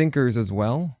goes sinkers as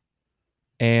well.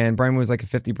 And Brian Wu is like a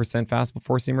 50% fastball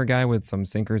four-seamer guy with some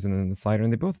sinkers and then the slider.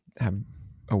 And they both have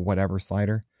a whatever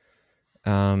slider.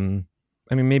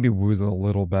 I mean, maybe Wu's a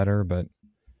little better, but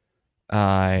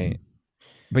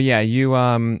yeah, you,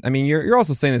 I mean, you're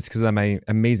also saying this because of my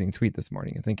amazing tweet this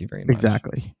morning. And thank you very much.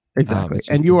 Exactly.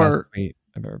 And you are tweet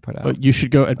I've ever put out. You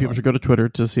should go, and people should go to Twitter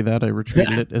to see that. I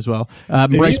retweeted it as well.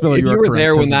 Bryce Miller, you were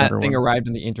there when that thing arrived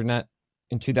on the internet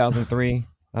in 2003.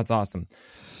 That's awesome.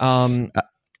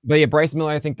 But yeah, Bryce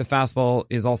Miller, I think the fastball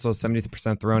is also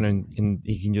 70% thrown, and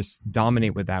he can just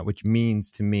dominate with that, which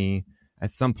means to me,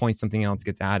 at some point, something else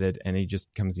gets added and he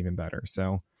just becomes even better.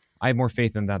 So I have more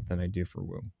faith in that than I do for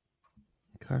Wu.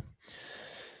 Okay.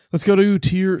 Let's go to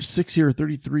tier 6 here,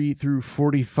 33 through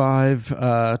 45.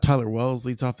 Tyler Wells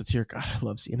leads off the tier. God, I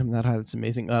love seeing him that high. That's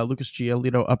amazing. Lucas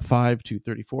Giolito up 5 to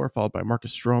 34, followed by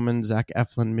Marcus Stroman, Zach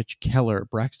Eflin, Mitch Keller,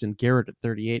 Braxton Garrett at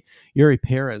 38, Yuri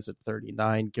Perez at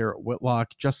 39, Garrett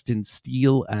Whitlock, Justin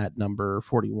Steele at number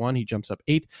 41. He jumps up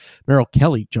 8. Merrill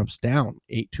Kelly jumps down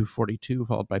 8 to 42,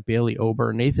 followed by Bailey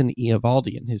Ober. Nathan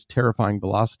Eovaldi and his terrifying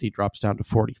velocity drops down to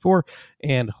 44,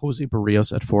 and Jose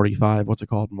Barrios at 45. What's it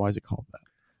called, and why is it called that?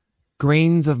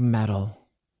 Grains of metal.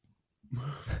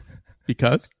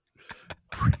 Because?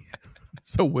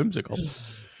 So whimsical.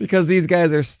 Because these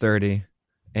guys are sturdy,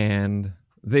 and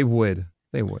they would.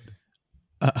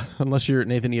 Unless you're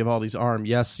Nathan Eovaldi's arm.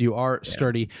 Yes, you are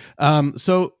sturdy.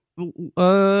 So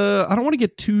I don't want to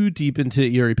get too deep into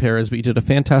Yuri Perez, but you did a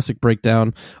fantastic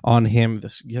breakdown on him.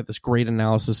 You had this great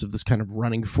analysis of this kind of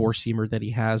running four-seamer that he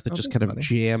has that just kind of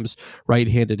jams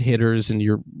right-handed hitters, and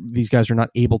these guys are not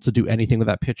able to do anything with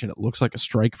that pitch, and it looks like a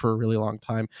strike for a really long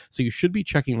time. So you should be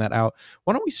checking that out.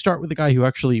 Why don't we start with the guy who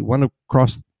actually went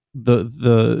across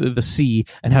the sea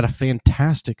and had a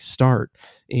fantastic start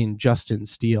in Justin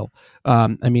Steele.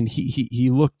 I mean, he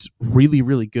looked really,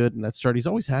 really good in that start. He's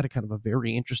always had a kind of a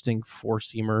very interesting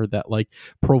four-seamer that like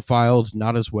profiled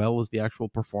not as well as the actual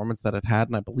performance that it had.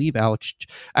 And I believe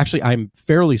I'm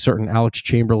fairly certain Alex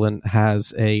Chamberlain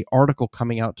has a article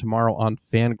coming out tomorrow on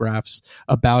Fangraphs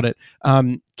about it.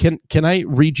 Can I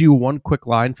read you one quick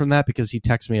line from that, because he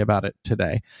texted me about it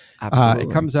today?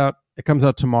 Absolutely. It comes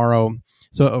out tomorrow.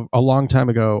 So a long time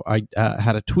ago, I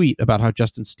had a tweet about how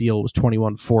Justin Steele was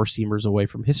 21 four-seamers away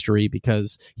from history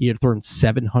because he had thrown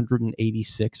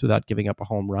 786 without giving up a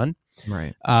home run.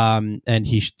 Right. And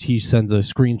he sends a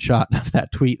screenshot of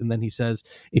that tweet, and then he says,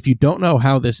 "If you don't know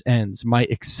how this ends, my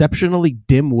exceptionally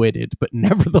dim-witted but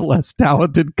nevertheless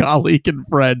talented colleague and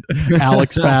friend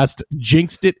Alex Fast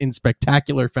jinxed it in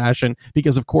spectacular fashion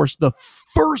because, of course, the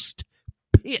first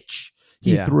pitch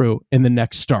he threw in the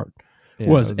next start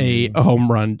was a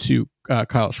home run to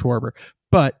Kyle Schwarber."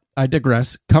 But I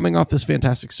digress. Coming off this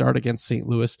fantastic start against St.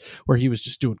 Louis, where he was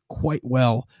just doing quite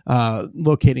well,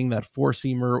 locating that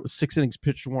four-seamer, 6 innings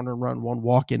pitched, 1 run, 1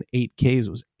 walk, and 8 Ks.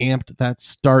 It was amped. That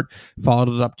start followed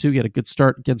it up too. He had a good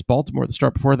start against Baltimore. The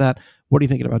start before that. What are you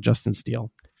thinking about Justin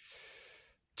Steele?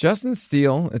 Justin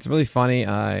Steele, it's really funny.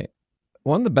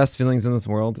 One of the best feelings in this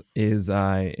world is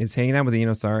hanging out with the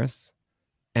Enosaurus.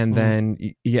 And then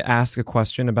you ask a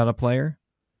question about a player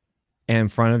in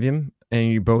front of him,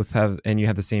 and you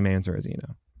have the same answer as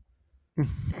Eno.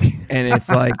 And it's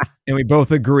like, and we both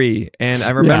agree. And I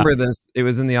remember this, it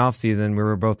was in the off season. We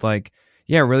were both like,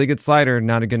 yeah, really good slider,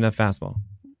 not a good enough fastball.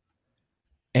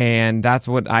 And that's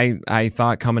what I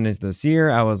thought coming into this year.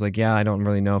 I was like, yeah, I don't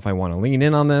really know if I want to lean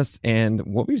in on this. And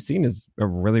what we've seen is a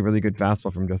really, really good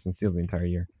fastball from Justin Steele the entire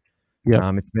year.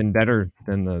 Yeah. It's been better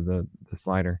than the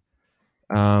slider.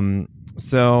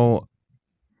 So,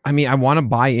 I mean, I want to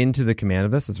buy into the command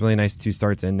of this. It's really nice 2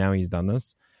 starts in. Now he's done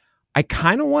this. I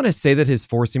kind of want to say that his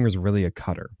four-seamer is really a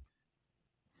cutter.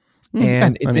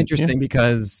 And it's interesting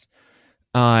because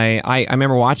I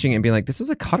remember watching it and being like, this is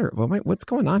a cutter. What's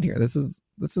going on here? This is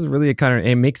really a cutter. And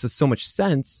it makes so much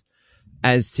sense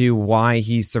as to why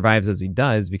he survives as he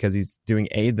does, because he's doing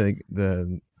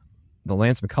the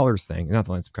Lance McCullers thing, not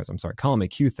the Lance McCullers, I'm sorry, Colin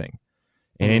McHugh thing.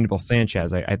 And Anibal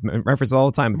Sanchez, I reference it all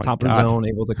the time. Top of the zone,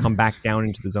 able to come back down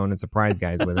into the zone and surprise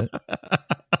guys with it.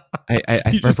 I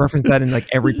reference that in like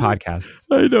every podcast.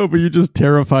 I know, but you just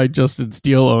terrified Justin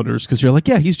Steele owners because you're like,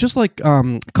 yeah, he's just like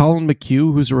Colin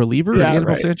McHugh, who's a reliever, and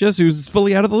Anibal Sanchez, who's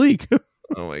fully out of the league.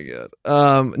 Oh my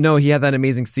god. No, he had that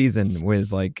amazing season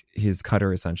with like his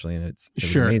cutter essentially, and it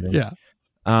was amazing. Yeah.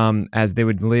 As they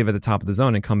would live at the top of the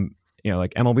zone and come,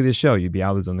 like MLB The Show, you'd be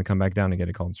out of the zone to come back down and get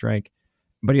a called strike.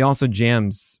 But he also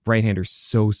jams right-handers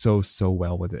so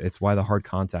well with it. It's why the hard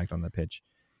contact on the pitch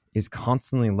is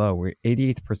constantly low. We're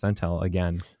 88th percentile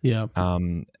again. Yeah.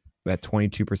 At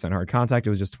 22% hard contact. It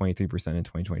was just 23% in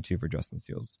 2022 for Justin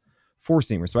Steele's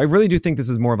four-seamer. So I really do think this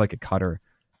is more of like a cutter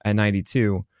at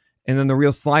 92. And then the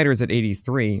real slider is at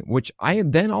 83, which I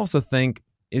then also think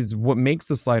is what makes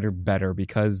the slider better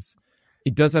because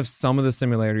it does have some of the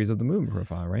similarities of the movement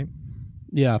profile, right?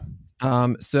 Yeah.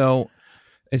 So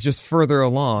it's just further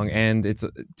along, and it's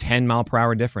a 10 mile per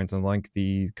hour difference, unlike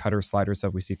the cutter slider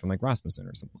stuff we see from like Rasmussen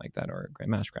or something like that, or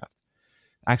Graham Ashcraft.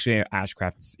 Actually,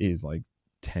 Ashcraft is like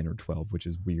 10 or 12, which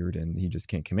is weird, and he just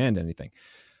can't command anything.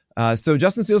 So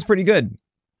Justin Steele's pretty good,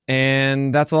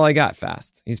 and that's all I got.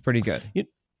 Fast, he's pretty good.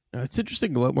 It's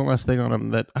interesting. One last thing on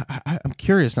him that I'm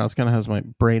curious now. This kind of has my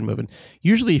brain moving.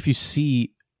 Usually, if you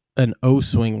see an O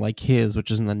swing like his, which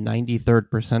is in the 93rd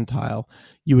percentile,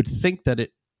 you would think that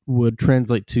it would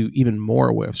translate to even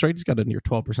more whiffs, right? He's got a near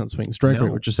 12% swing strike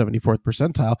rate, which is 74th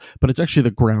percentile, but it's actually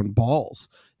the ground balls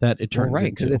that it turns right,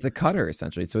 because into. it's a cutter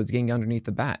essentially, so it's getting underneath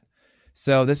the bat.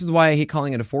 So this is why I hate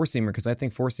calling it a four-seamer, because I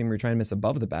think four-seamer you're trying to miss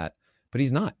above the bat, but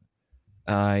he's not.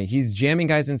 He's jamming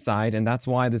guys inside, and that's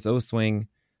why this O swing,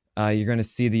 you're going to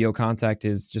see the O contact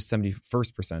is just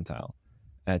 71st percentile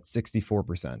at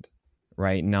 64%,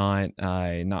 right? Not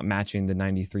matching the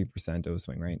 93% O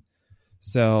swing, right?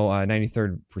 So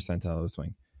 93rd percentile O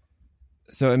swing.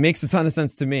 So it makes a ton of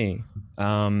sense to me.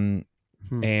 And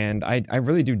I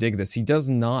really do dig this. He does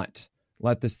not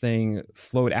let this thing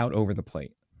float out over the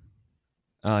plate.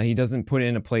 He doesn't put it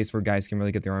in a place where guys can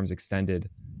really get their arms extended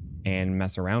and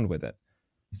mess around with it.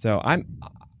 So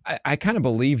I kind of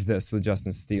believe this with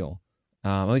Justin Steele.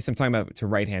 At least I'm talking about to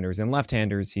right-handers. And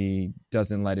left-handers, he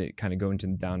doesn't let it kind of go into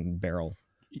the down barrel,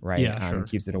 right? Yeah, sure.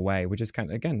 Keeps it away, which is kind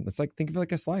of, again, it's like, think of it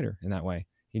like a slider in that way.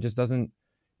 He just doesn't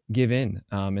give in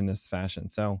this fashion.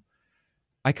 So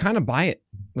I kind of buy it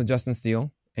with Justin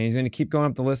Steele, and he's going to keep going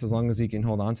up the list as long as he can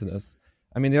hold on to this.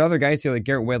 I mean, the other guys here, like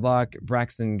Garrett Whitlock,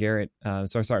 Braxton Garrett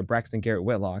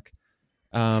Whitlock,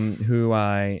 who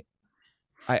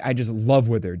I just love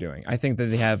what they're doing. I think that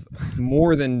they have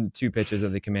more than two pitches that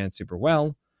they command super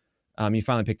well. You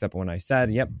finally picked up on what I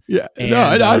said. Yep. Yeah. And,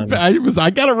 I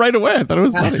got it right away. I thought it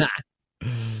was funny.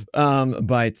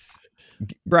 But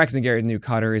Braxton Garrett, new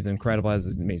cutter, is incredible. Has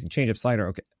an amazing changeup, slider,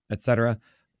 okay, etc.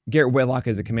 Garrett Whitlock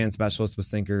is a command specialist with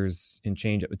sinkers and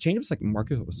changeup. Changeup's like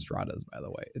Marcus Estrada's, by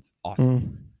the way. It's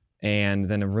awesome. And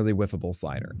then a really whiffable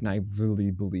slider. And I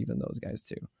really believe in those guys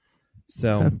too.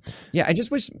 So, yeah, I just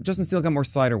wish Justin Steele got more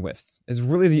slider whiffs. Is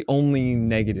really the only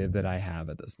negative that I have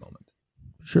at this moment.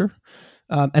 Sure.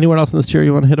 Anyone else in this tier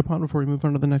you want to hit upon before we move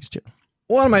on to the next tier?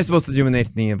 What am I supposed to do with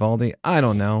Nathan Eovaldi? I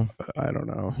don't know.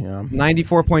 Yeah.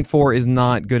 94.4 is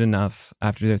not good enough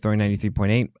after they're throwing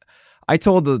 93.8. I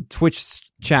told the Twitch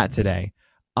chat today,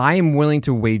 I am willing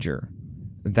to wager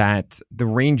that the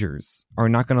Rangers are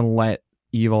not going to let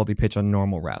Eovaldi pitch on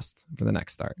normal rest for the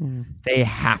next start. They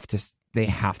have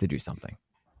to do something.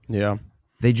 Yeah.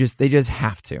 They just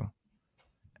have to.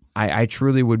 I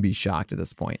truly would be shocked at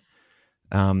this point.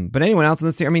 But anyone else in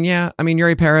this tier? I mean,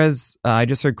 Yuri Perez, I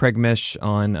just heard Craig Mish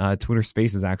on Twitter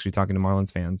Spaces actually talking to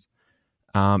Marlins fans.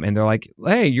 And they're like,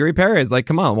 hey, Yuri Perez, like,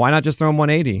 come on, why not just throw him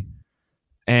 180?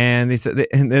 And they said,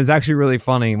 and it's actually really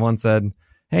funny. One said,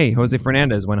 hey, Jose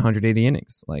Fernandez went 180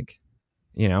 innings. Like,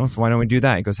 so why don't we do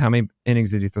that? He goes, how many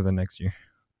innings did he throw the next year?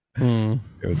 It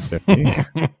was 50.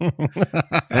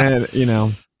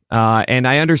 And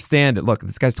I understand it. Look,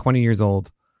 this guy's 20 years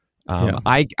old.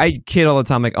 I kid all the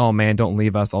time, like, oh man, don't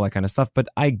leave us, all that kind of stuff. But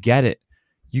I get it.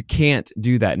 You can't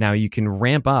do that. Now you can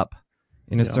ramp up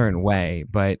in a certain way,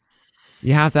 but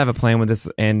you have to have a plan with this.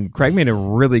 And Craig made a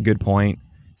really good point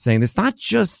saying it's not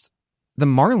just the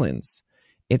Marlins.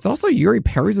 It's also Yuri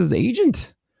Perez's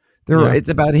agent. It's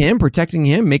about him, protecting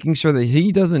him, making sure that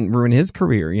he doesn't ruin his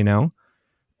career,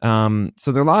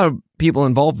 So there are a lot of people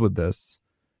involved with this.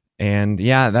 And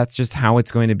yeah, that's just how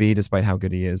it's going to be, despite how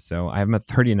good he is. So I have him at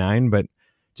 39, but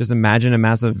just imagine a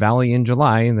massive valley in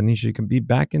July, and then he should be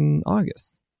back in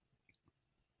August.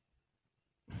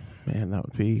 Man, that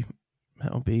would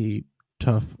be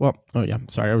tough. Well,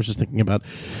 sorry, I was just thinking about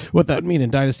what that would mean in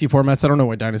Dynasty formats. I don't know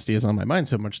why Dynasty is on my mind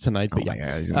so much tonight, but he's going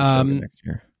to be so good next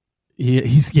year.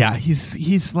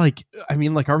 He's like,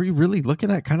 are we really looking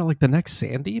at kind of like the next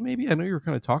Sandy? Maybe I know you were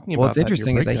kind of talking about. What's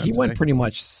interesting is that he went pretty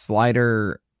much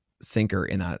slider sinker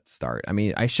in that start.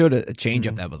 I showed a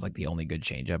changeup that was like the only good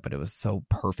changeup, but it was so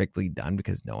perfectly done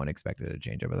because no one expected a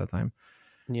changeup at that time.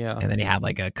 Yeah, and then he had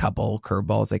like a couple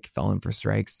curveballs that fell in for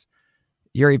strikes.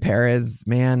 Yuri Perez,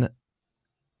 man,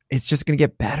 it's just gonna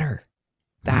get better.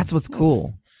 That's what's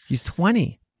cool. He's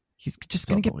 20. He's just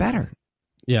gonna get better.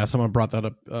 Yeah, someone brought that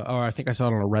up. I think I saw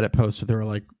it on a Reddit post. They were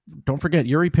like, don't forget,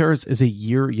 Yuri Perez is a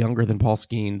year younger than Paul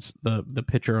Skeens, the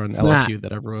pitcher on LSU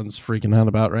that everyone's freaking out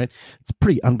about, right? It's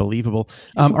pretty unbelievable.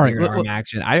 All right, arm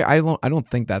action. I don't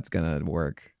think that's going to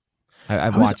work.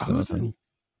 I've watched some of them.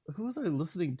 Who was I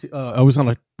listening to? I was on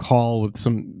a call with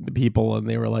some people, and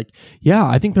they were like, yeah,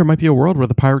 I think there might be a world where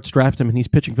the Pirates draft him, and he's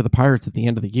pitching for the Pirates at the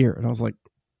end of the year. And I was like,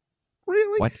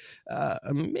 really? What? I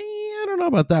don't know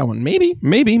about that one. Maybe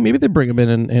they bring him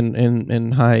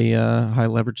in high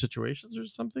leverage situations or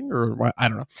something, or I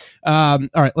don't know.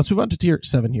 All right, let's move on to tier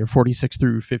 7 here, 46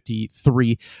 through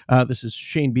 53. This is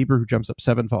Shane Bieber, who jumps up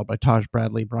 7, followed by Taj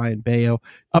Bradley, Brian Bayo,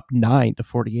 up 9 to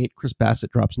 48. Chris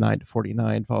Bassett drops 9 to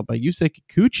 49, followed by Yusei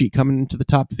Kikuchi coming into the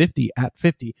top 50 at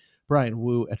 50. Brian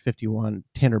Wu at 51,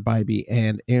 Tanner Bybee,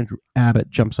 and Andrew Abbott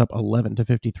jumps up 11 to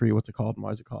 53. What's it called, and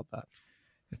why is it called that?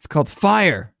 It's called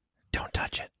Fire. Don't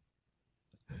touch it.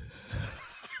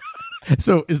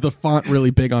 So is the font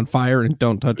really big on fire and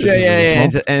don't touch it? Yeah.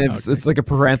 And it's like a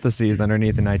parentheses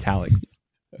underneath in italics.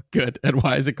 Good. And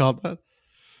why is it called that?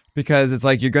 Because it's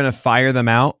like you're going to fire them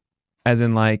out, as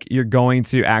in like you're going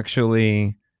to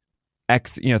actually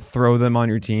throw them on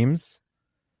your teams,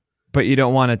 but you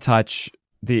don't want to touch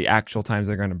the actual times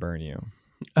they're going to burn you.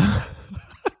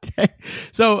 Okay.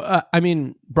 So,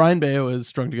 Brian Bayo has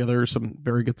strung together some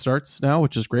very good starts now,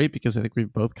 which is great because I think we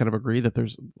both kind of agree that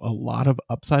there's a lot of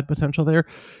upside potential there.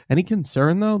 Any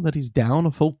concern, though, that he's down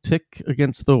a full tick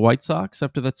against the White Sox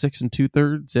after that 6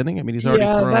 2/3 inning? I mean, he's already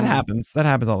thrown... that happens. That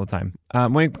happens all the time.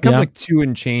 When it becomes like 2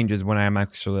 and change is when I'm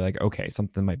actually like, okay,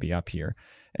 something might be up here.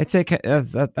 That's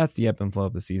the ebb and flow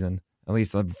of the season. At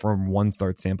least from one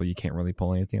start sample, you can't really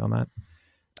pull anything on that.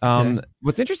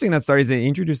 What's interesting that start is they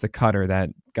introduced a cutter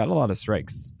that got a lot of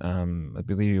strikes. I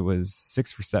believe it was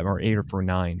 6 for 7 or 8 for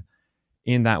 9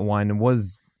 in that one,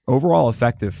 was overall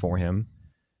effective for him.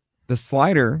 The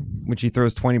slider, which he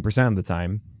throws 20% of the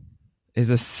time,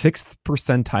 is a 6th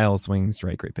percentile swing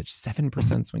strike rate pitch,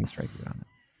 7% swing strike rate on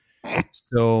it.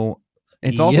 So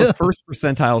it's also first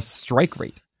percentile strike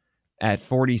rate at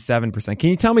 47%.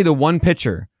 Can you tell me the one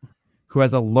pitcher who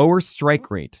has a lower strike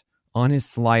rate on his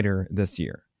slider this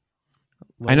year?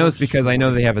 I know it's because I know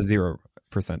they have a 0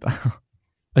 percentile.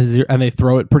 And they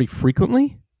throw it pretty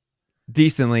frequently?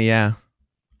 Decently, yeah.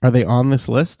 Are they on this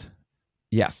list?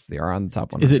 Yes, they are on the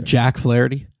top 100. Is it Jack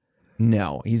Flaherty?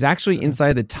 No, he's actually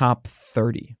inside the top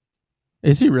 30.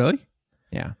 Is he really?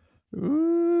 Yeah.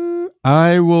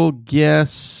 I will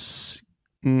guess...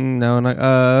 No,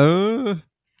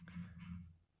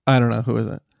 I don't know. Who is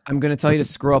it? I'm going to tell you to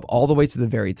scroll up all the way to the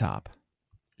very top.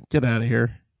 Get out of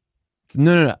here.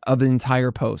 No. Of the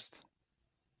entire post.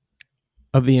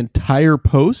 Of the entire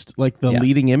post? Like the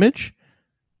leading image?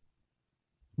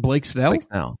 Blake Snell?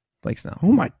 Blake Snell.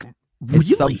 Oh my God. Really?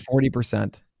 It's sub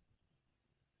 40%.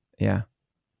 Yeah.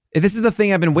 This is the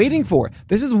thing I've been waiting for.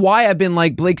 This is why I've been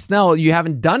like, Blake Snell, you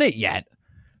haven't done it yet.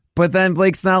 But then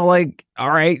Blake Snell, like, all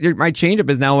right, my changeup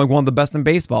is now like one of the best in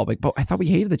baseball. Like, but I thought we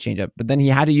hated the changeup. But then he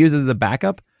had to use it as a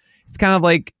backup. It's kind of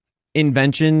like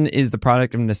invention is the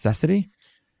product of necessity.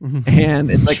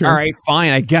 And it's like, all right,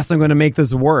 fine. I guess I'm going to make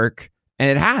this work. And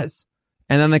it has.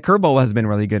 And then the curveball has been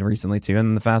really good recently too. And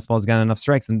then the fastball has got enough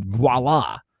strikes and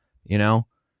voila, And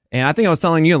I think I was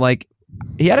telling you, like,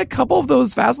 he had a couple of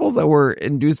those fastballs that were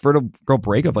induced vertical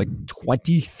break of like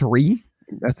 23.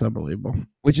 That's unbelievable.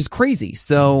 Which is crazy.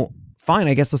 So fine.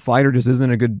 I guess the slider just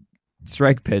isn't a good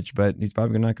strike pitch, but he's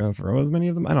probably not going to throw as many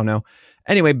of them. I don't know.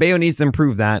 Anyway, Bayo needs to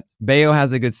improve that. Bayo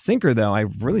has a good sinker though. I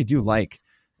really do like.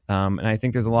 And I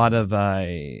think there's a lot of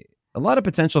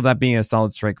potential of that being a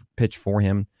solid strike pitch for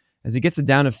him as he gets it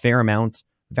down a fair amount.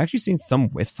 We've actually seen some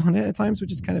whiffs on it at times,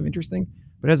 which is kind of interesting,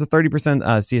 but it has a 30%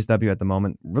 CSW at the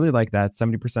moment. Really like that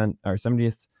 70% or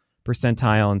 70th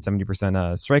percentile and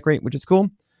 70% strike rate, which is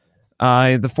cool.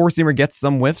 The four seamer gets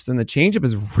some whiffs and the changeup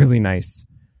is really nice.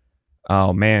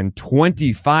 Oh man,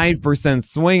 25%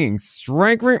 swinging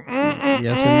strike rate.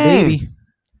 Yes, indeed.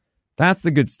 That's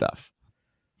the good stuff.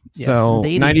 Yes, so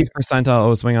indeed. 90th percentile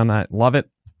O swing on that. Love it.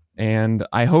 And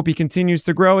I hope he continues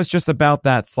to grow. It's just about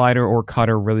that slider or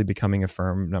cutter really becoming a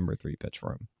firm number 3 pitch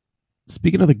for him.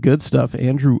 Speaking of the good stuff,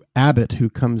 Andrew Abbott, who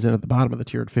comes in at the bottom of the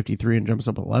tier at 53 and jumps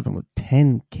up 11 with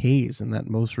 10 Ks in that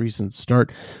most recent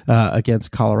start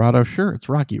against Colorado. Sure, it's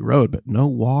Rocky Road, but no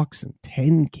walks and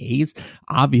 10 Ks.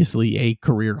 Obviously, a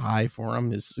career high for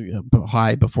him. His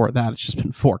high before that, it's just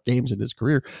been 4 games in his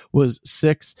career, was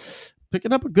 6.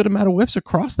 Picking up a good amount of whiffs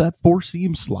across that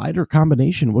 4-seam slider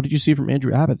combination. What did you see from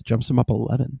Andrew Abbott that jumps him up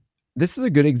 11? This is a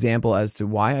good example as to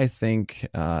why I think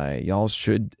y'all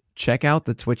should check out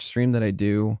the Twitch stream that I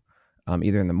do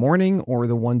either in the morning or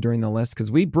the one during the list, because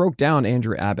we broke down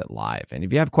Andrew Abbott live. And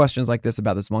if you have questions like this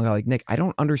about this one guy, like, Nick, I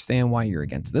don't understand why you're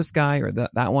against this guy or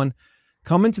that one,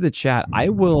 come into the chat. I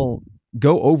will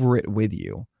go over it with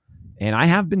you. And I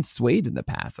have been swayed in the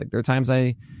past. Like there are times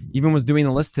I even was doing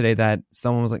the list today that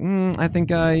someone was like, I think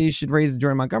you should raise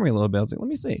Jordan Montgomery a little bit. I was like, let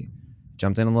me see.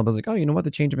 Jumped in a little bit. I was like, oh, you know what?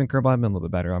 The changeup and curveball have been a little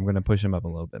bit better. I'm going to push him up a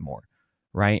little bit more.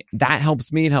 Right? That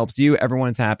helps me. It helps you.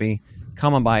 Everyone's happy.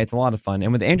 Come on by. It's a lot of fun.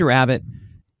 And with Andrew Abbott,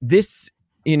 this,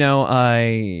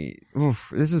 this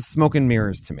is smoke and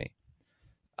mirrors to me.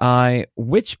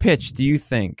 Which pitch do you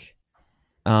think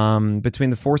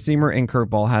between the 4-seamer and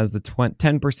curveball has the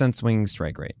 10% swinging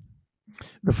strike rate?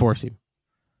 The 4-seam.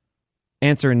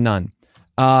 Answer none.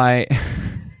 No,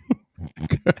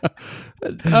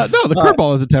 the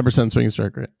curveball is a 10% swing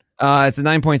strike rate. It's a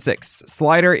 9.6.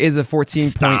 Slider is a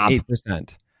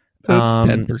 14.8%. That's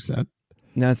 10%.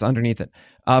 No, it's underneath it.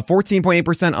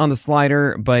 14.8% on the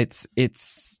slider, but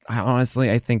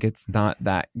I think it's not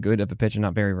that good of a pitch and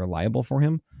not very reliable for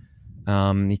him.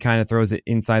 He kind of throws it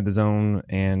inside the zone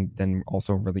and then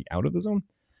also really out of the zone.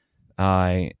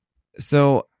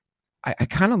 So I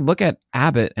kind of look at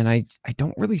Abbott and I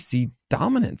don't really see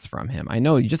dominance from him. I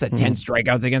know you just had 10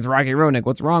 strikeouts against Rocky Roenick.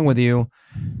 What's wrong with you?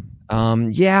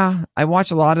 Yeah, I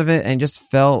watched a lot of it and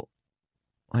just felt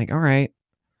like, all right,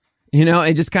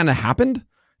 it just kind of happened.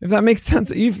 If that makes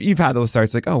sense, you've had those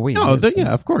starts like, oh wait,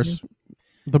 yeah, of course,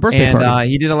 the birthday party. And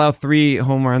he did allow 3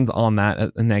 home runs in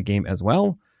that game as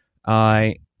well.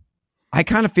 I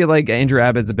kind of feel like Andrew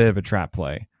Abbott's a bit of a trap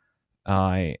play,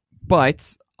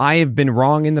 but I have been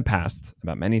wrong in the past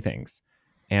about many things,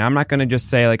 and I'm not going to just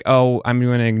say like, oh, I'm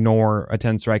going to ignore a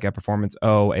 10 strikeout performance,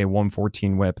 a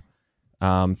 114 whip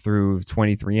through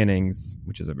 23 innings,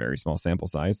 which is a very small sample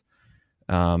size,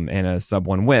 and a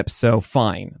sub-1 whip. So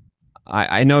fine.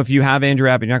 I know if you have Andrew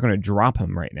Abbott, you're not going to drop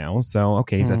him right now. So,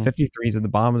 okay, he's at 53. He's at the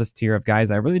bottom of this tier of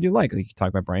guys I really do like. You can talk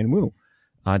about Brian Wu.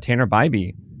 Tanner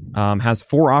Bybee has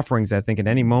 4 offerings. I think at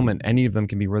any moment, any of them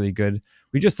can be really good.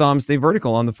 We just saw him stay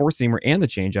vertical on the 4-seamer, and the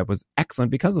changeup was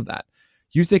excellent because of that.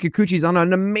 Yusei Kikuchi's on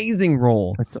an amazing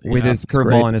roll with his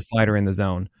curveball and his slider in the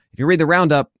zone. If you read the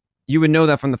roundup, you would know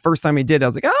that from the first time he did. I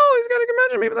was like, oh, he's got a good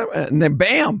matchup. Maybe that, and then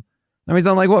bam. Now he's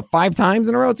on 5 times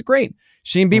in a row. It's great.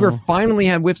 Shane Bieber finally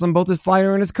had whiffs on both his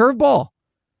slider and his curveball.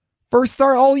 First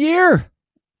start all year.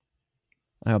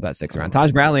 I hope that sticks around.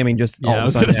 Taj Bradley, just all of a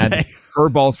sudden had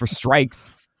curveballs for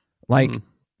strikes.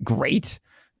 Great.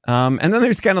 And then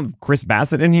there's kind of Chris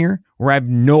Bassett in here where I have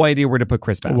no idea where to put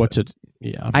Chris Bassett.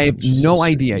 I have no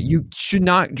idea. You should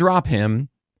not drop him.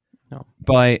 No.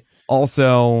 But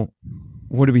also,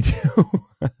 what do we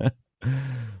do?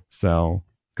 So,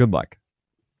 good luck.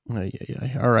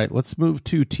 All right, let's move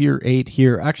to tier 8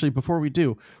 here. Actually, before we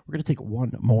do, we're going to take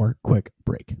one more quick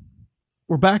break.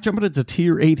 We're back jumping into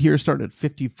tier 8 here, starting at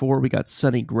 54. We got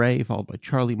Sonny Gray, followed by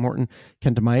Charlie Morton.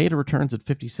 Kenta Maeda returns at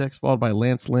 56, followed by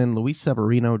Lance Lynn, Luis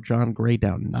Severino, John Gray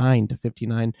down 9 to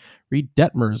 59. Reed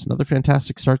Detmers, another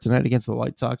fantastic start tonight against the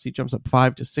White Sox. He jumps up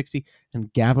 5 to 60.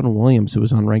 And Gavin Williams, who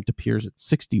is unranked, appears at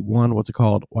 61. What's it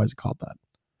called? Why is it called that?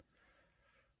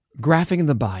 Graphing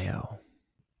the bio.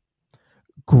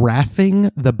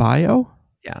 Graphing the bio?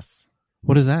 Yes.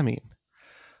 What does that mean?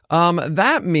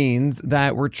 That means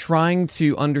that we're trying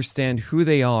to understand who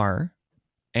they are,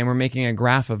 and we're making a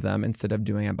graph of them instead of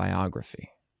doing a biography.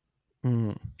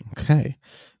 Okay.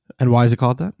 And why is it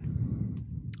called that?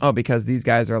 Oh, because these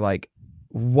guys are like,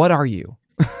 what are you?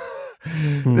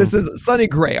 This is Sonny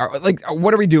Gray.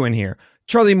 What are we doing here?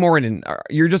 Charlie Morton,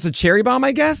 you're just a cherry bomb,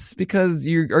 I guess, because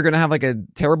you are going to have a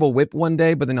terrible whip one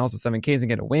day, but then also 7 Ks and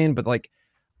get a win. But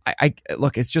I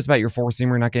look, it's just about your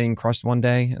 4-seamer not getting crushed one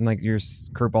day and your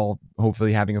curveball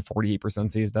hopefully having a 48%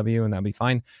 CSW, and that'll be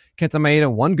fine. Kenta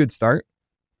Maeda, one good start,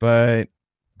 but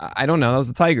I don't know. That was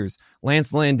the Tigers.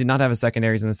 Lance Lynn did not have a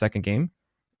secondaries in the second game.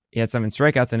 He had 7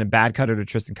 strikeouts and a bad cutter to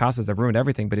Tristan Casas that ruined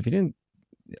everything. But if he didn't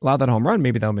allow that home run,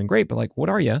 maybe that would have been great. But what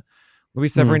are you?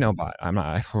 Luis Severino, but I'm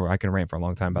not. I can rant for a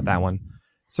long time about that one.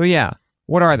 So yeah,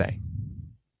 what are they?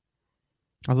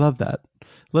 I love that.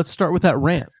 Let's start with that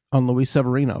rant on Luis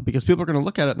Severino, because people are going to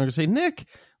look at it and they're going to say, Nick,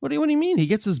 what do you mean? He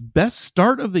gets his best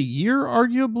start of the year,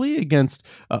 arguably, against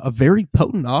a very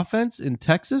potent offense in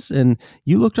Texas, and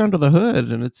you looked under the hood,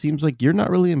 and it seems like you're not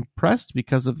really impressed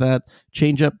because of that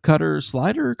changeup cutter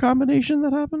slider combination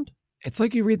that happened. It's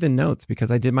like you read the notes,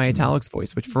 because I did my italics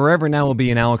voice, which forever now will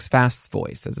be an Alex Fast's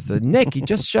voice, as I said, Nick, you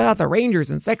just shut out the Rangers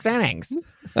in 6 innings.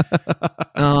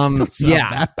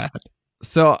 That bad.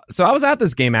 So I was at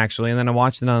this game actually, and then I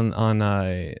watched it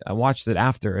I watched it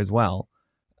after as well.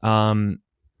 A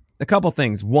couple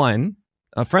things. One,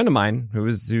 a friend of mine who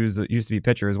used to be a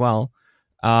pitcher as well,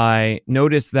 I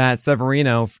noticed that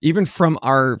Severino, even from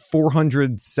our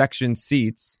 400 section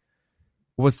seats,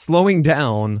 was slowing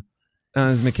down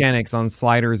his mechanics on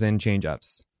sliders and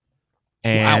changeups,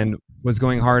 and was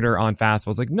going harder on fastballs. I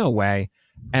was like, no way.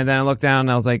 And then I looked down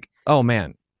and I was like, oh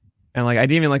man. And I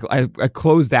didn't even I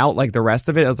closed out the rest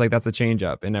of it. I was like, that's a change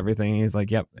up and everything. And he's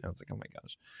like, yep. And I was like, oh my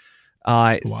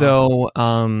gosh. So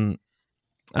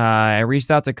I reached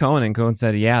out to Cohen, and Cohen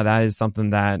said, yeah, that is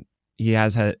something that he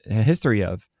has a history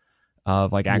of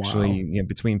actually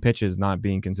between pitches not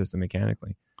being consistent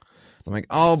mechanically. So I'm like,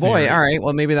 oh boy. All right.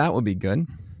 Well, maybe that would be good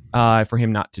for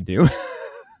him not to do.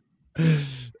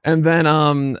 And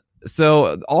then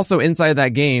so also inside that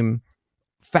game,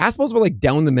 fastballs were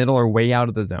down the middle or way out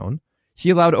of the zone. He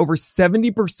allowed over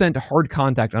 70% hard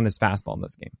contact on his fastball in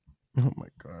this game. Oh my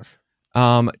gosh.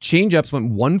 Changeups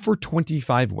went 1 for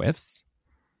 25 whiffs.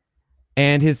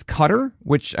 And his cutter,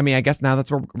 which, I mean, I guess now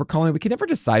that's what we're calling it. We can never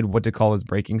decide what to call his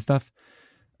breaking stuff.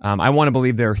 I want to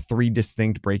believe there are 3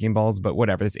 distinct breaking balls, but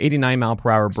whatever. This 89 mile per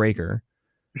hour breaker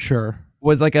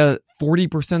was like a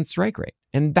 40% strike rate.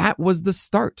 And that was the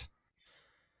start.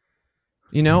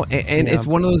 You know, and it's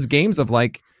one of those games of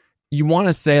like, you want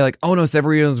to say like, oh no,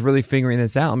 Severino's really figuring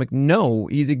this out. I'm like, no,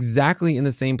 he's exactly in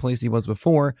the same place he was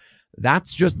before.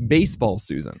 That's just baseball,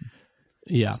 Susan.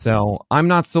 Yeah. So I'm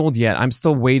not sold yet. I'm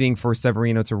still waiting for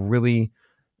Severino to really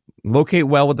locate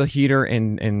well with the heater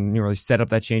and really set up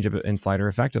that changeup and slider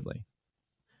effectively.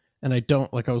 And I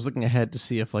was looking ahead to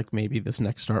see if like maybe this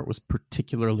next start was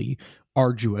particularly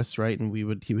arduous, right? And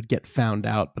he would get found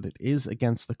out, but it is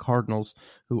against the Cardinals,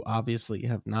 who obviously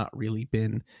have not really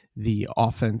been the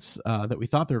offense that we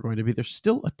thought they were going to be. They're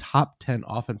still a top 10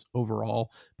 offense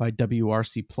overall by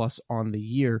WRC plus on the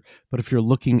year. But if you're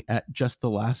looking at just the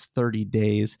last 30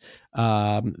 days,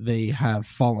 they have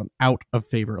fallen out of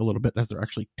favor a little bit as they're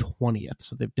actually 20th.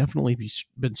 So they've definitely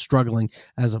been struggling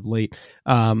as of late.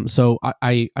 So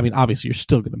I mean, obviously you're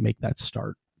still going to make that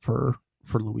start for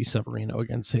Luis Severino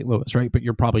against St. Louis, right? But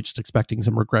you're probably just expecting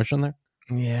some regression there.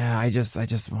 Yeah, I just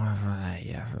want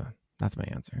that's my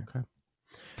answer. Okay.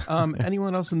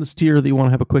 Anyone else in this tier that you want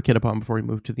to have a quick hit upon before we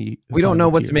move to the? We don't know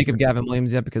what to make of Gavin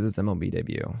Williams yet because it's MLB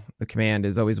debut. The command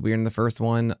is always weird in the first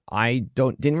one. I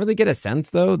didn't really get a sense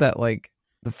though that like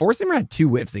the four-seamer had 2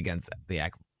 whiffs against the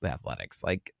Athletics.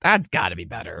 Like that's got to be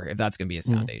better if that's going to be his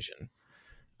foundation.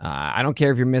 I don't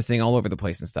care if you're missing all over the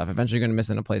place and stuff. Eventually you're going to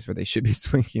miss in a place where they should be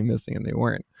swinging and missing, and they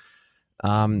weren't.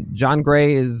 John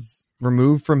Gray is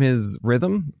removed from his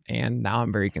rhythm, and now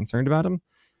I'm very concerned about him.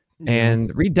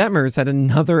 And Reed Detmers had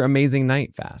another amazing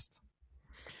night fast.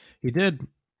 He did.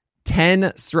 10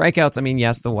 strikeouts. I mean,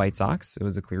 yes, the White Sox. It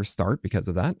was a clear start because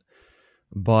of that.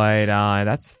 But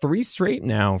that's 3 straight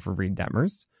now for Reed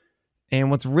Detmers.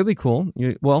 And what's really cool,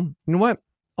 you know what?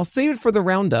 I'll save it for the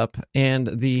roundup and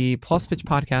the Plus Pitch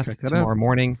podcast tomorrow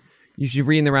morning. You should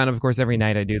read in the roundup, of course, every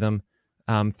night I do them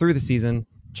through the season.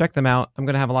 Check them out. I'm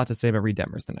going to have a lot to say about Reed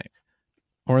Detmers tonight.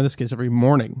 Or in this case, every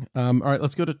morning. All right,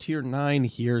 let's go to tier 9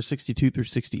 here, 62 through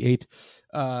 68.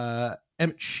 Emmett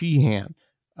Sheehan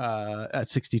at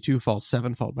 62 falls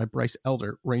 7, followed by Bryce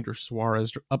Elder. Ranger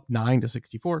Suarez up 9 to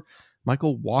 64.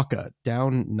 Michael Wacha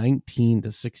down 19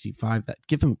 to 65. That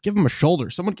give him a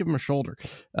shoulder. Someone give him a shoulder.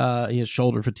 He has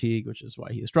shoulder fatigue, which is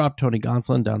why he has dropped. Tony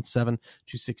Gonsolin down 7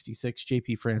 to 66.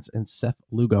 JP France and Seth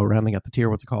Lugo rounding out the tier.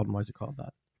 What's it called and why is it called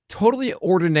that? Totally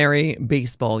ordinary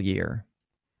baseball year.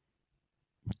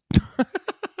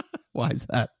 Why is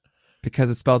that? Because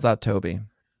it spells out Toby.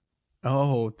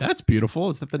 Oh, that's beautiful.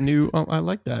 Is that the new? Oh, I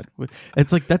like that.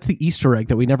 It's like that's the Easter egg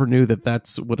that we never knew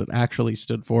that's what it actually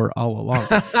stood for all along.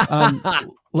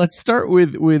 Let's start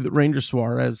with Ranger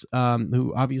Suarez,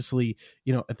 who obviously,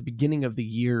 you know, at the beginning of the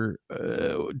year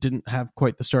didn't have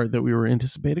quite the start that we were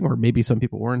anticipating, or maybe some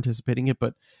people were anticipating it,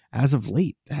 but as of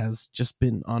late has just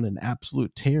been on an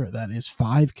absolute tear. That is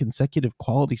 5 consecutive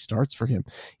quality starts for him.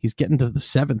 He's getting to the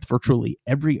 7th virtually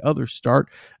every other start,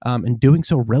 and doing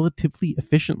so relatively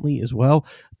efficiently as well.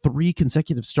 3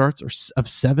 consecutive starts of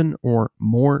 7 or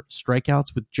more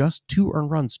strikeouts with just 2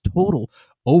 earned runs total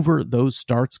over those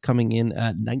starts, coming in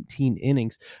at 19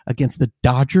 innings against the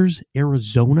Dodgers,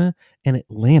 Arizona, and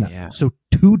Atlanta. Yeah. So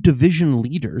 2 division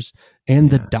leaders and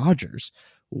the Dodgers.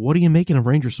 What are you making of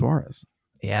Ranger Suarez?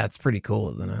 Yeah, it's pretty cool,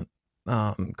 isn't it?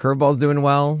 Curveball's doing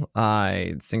well.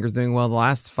 Sinker's doing well. The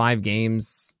last 5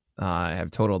 games have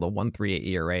totaled a 1.38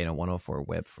 ERA and a 1.04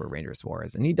 WHIP for Ranger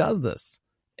Suarez, and he does this.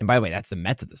 And by the way, that's the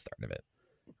Mets at the start of it,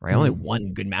 right? Only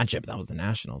one good matchup. That was the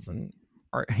Nationals, and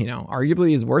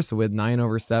arguably is worse with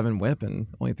 9/7 WHIP and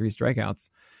only 3 strikeouts.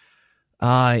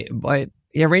 But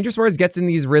yeah, Ranger Suarez gets in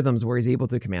these rhythms where he's able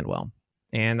to command well,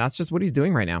 and that's just what he's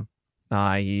doing right now.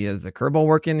 He has the curveball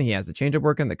working, he has the changeup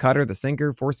working, the cutter, the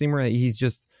sinker, 4-seamer. He's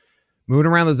just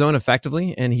moving around the zone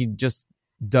effectively, and he just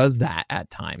does that at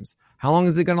times. How long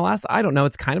is it going to last? I don't know.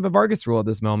 It's kind of a Vargas rule at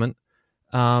this moment.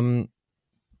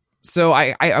 So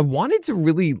I wanted to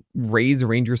really raise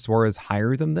Ranger Suarez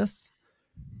higher than this.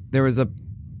 There was a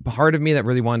part of me that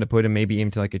really wanted to put him maybe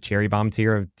into like a cherry bomb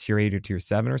tier of tier 8 or tier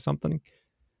 7 or something.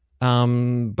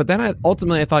 But then I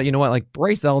thought, you know what, like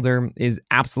Bryce Elder is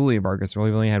absolutely a Vargas rule.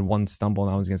 He only had 1 stumble,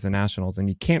 and that was against the Nationals, and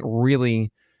you can't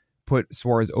really put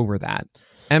Suarez over that.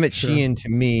 Emmett Sheehan to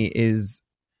me is,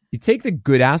 you take the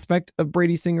good aspect of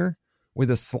Brady Singer with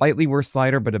a slightly worse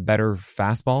slider but a better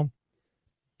fastball,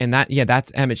 and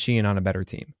that's Emmett Sheehan on a better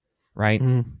team, right?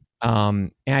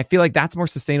 And I feel like that's more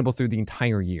sustainable through the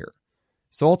entire year.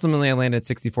 So ultimately I landed at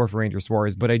 64 for Ranger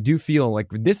Suarez, but I do feel like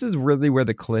this is really where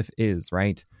the cliff is,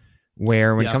 right?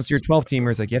 where when it comes to your 12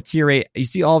 teamers, like you have tier 8, you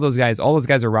see all those guys are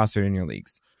rostered in your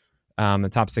leagues. The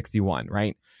top 61,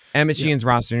 right? Emmett Sheehan's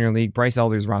rostered in your league. Bryce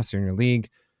Elder's rostered in your league.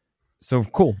 So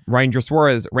cool. Ranger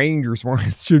Suarez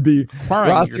should be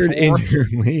rostered in your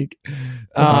league.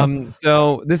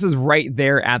 So this is right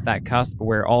there at that cusp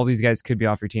where all these guys could be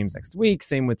off your teams next week.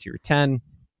 Same with tier 10.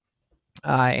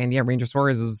 And yeah, Ranger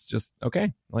Suarez is just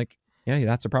okay. Like, yeah,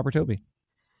 that's a proper Toby.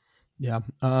 Yeah.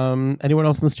 Anyone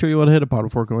else in this tier you want to hit upon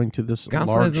before going to this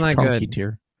large chunky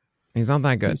tier? He's not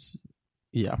that good.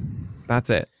 Yeah. That's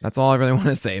it. That's all I really want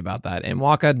to say about that. And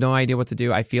Waka had no idea what to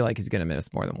do. I feel like he's going to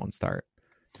miss more than one start.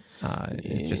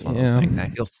 It's just one of those things. And I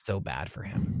feel so bad for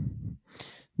him.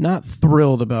 Not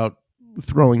thrilled about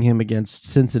throwing him against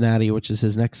Cincinnati, which is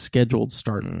his next scheduled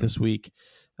start this week.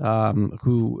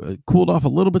 Who cooled off a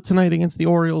little bit tonight against the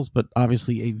Orioles, but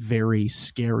obviously a very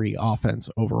scary offense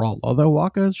overall. Although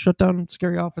Waka has shut down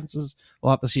scary offenses a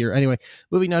lot this year. Anyway,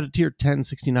 moving now to tier 10,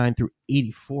 69 through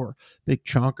 84. Big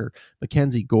chonker.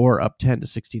 Mackenzie Gore up 10 to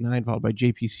 69, followed by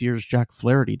JP Sears, Jack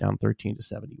Flaherty down 13 to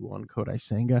 71, Kodai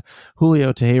Senga,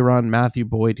 Julio Teheran, Matthew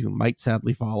Boyd, who might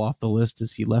sadly fall off the list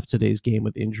as he left today's game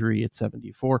with injury at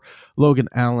 74. Logan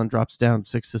Allen drops down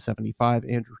 6 to 75.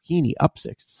 Andrew Heaney up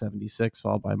 6 to 76,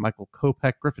 followed by Michael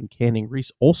Kopech, Griffin Canning,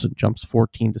 Reese Olson jumps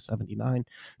 14 to 79,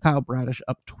 Kyle Bradish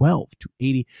up 12 to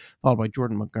 80, followed by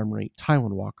Jordan Montgomery,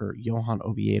 Taiwan Walker, Johan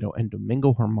Oviedo, and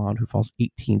Domingo Herman, who falls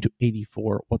 18 to 84.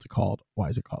 What's it called? Why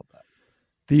is it called that?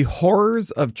 The Horrors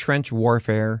of Trench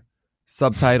Warfare.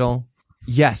 Subtitle: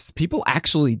 Yes, people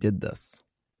actually did this.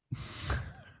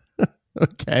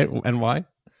 Okay, and why?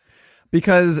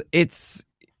 Because it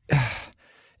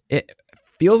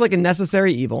feels like a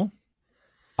necessary evil.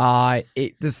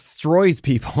 It destroys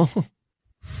people.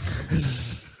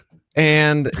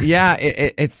 And yeah,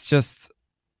 it's just,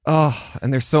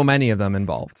 and there's so many of them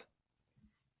involved.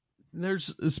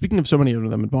 Speaking of so many of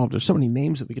them involved, there's so many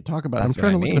names that we could talk about. I'm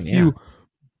trying to look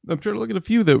at a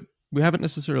few that we haven't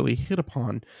necessarily hit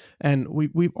upon, and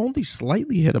we've only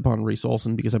slightly hit upon Reese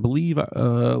Olson because I believe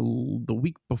the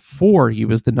week before he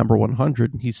was the number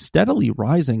 100, and he's steadily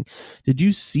rising. Did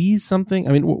you see something?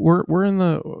 I mean, we're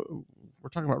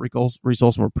talking about Reese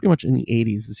Olson. We're pretty much in the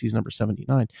 80s as he's number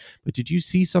 79. But did you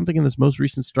see something in this most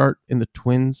recent start in the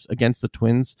Twins against the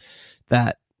Twins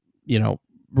that,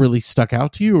 really stuck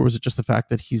out to you? Or was it just the fact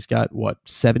that he's got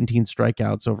 17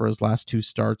 strikeouts over his last two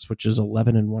starts, which is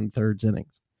 11 1/3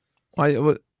 innings?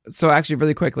 Well, so actually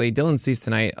really quickly, Dylan Cease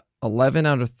tonight, 11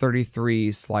 out of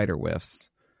 33 slider whiffs.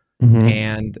 Mm-hmm.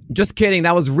 And just kidding.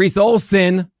 That was Reese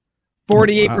Olson.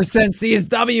 48%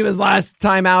 CSW his last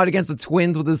time out against the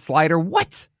Twins with his slider.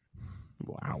 What?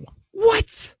 Wow.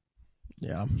 What?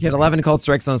 Yeah. He had 11 called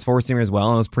strikes on his four-seamer as well,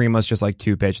 and it was pretty much just like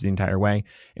two pitch the entire way.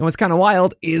 And what's kind of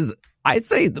wild is I'd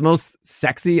say the most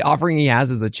sexy offering he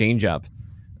has is a changeup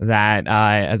that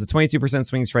has a 22%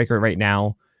 swing strike rate right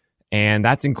now. And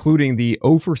that's including the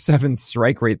 0 for 7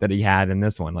 strike rate that he had in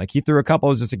this one. Like he threw a couple,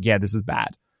 it was just like, yeah, this is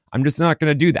bad. I'm just not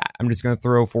going to do that. I'm just going to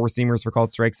throw four-seamers for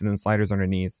called strikes and then sliders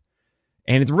underneath.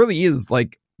 And it really is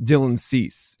like Dylan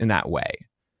Cease in that way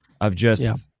of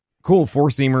just cool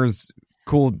four-seamers.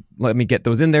 Cool. Let me get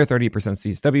those in there. 30%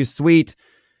 CSW. Sweet.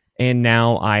 And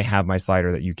now I have my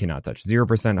slider that you cannot touch.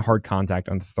 0% hard contact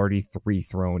on 33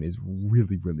 thrown is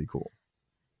really, really cool.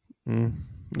 Yeah,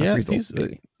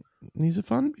 he's a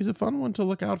fun one to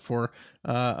look out for.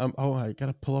 I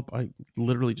gotta pull up. I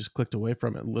literally just clicked away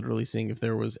from it, literally seeing if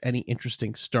there was any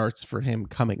interesting starts for him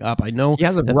coming up. I know he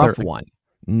has a rough one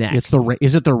next.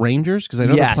 Is it the Rangers? Because I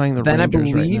know they're playing the then Rangers. I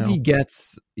believe right now. he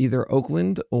gets either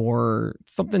Oakland or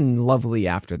something lovely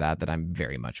after that I'm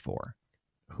very much for.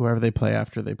 Whoever they play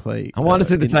after they play. I want to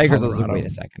say the Tigers. I was like, wait a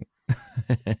second.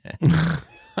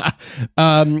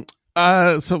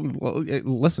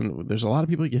 Listen, there's a lot of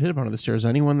people you get hit upon in this tier. Is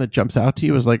anyone that jumps out to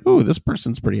you as like, oh, this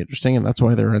person's pretty interesting, and that's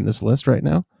why they're in this list right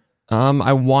now?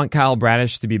 I want Kyle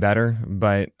Bradish to be better,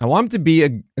 but I want him to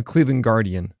be a Cleveland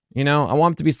Guardian. I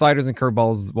want him to be sliders and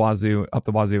curveballs up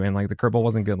the wazoo, and like the curveball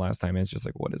wasn't good last time. It's just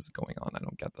like, what is going on? I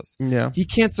don't get this. Yeah, he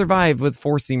can't survive with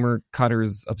four-seamer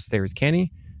cutters upstairs, can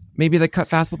he? Maybe they cut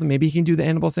fast with him. Maybe he can do the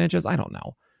Anibal Sanchez. I don't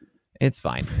know. It's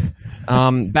fine.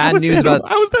 Bad news about...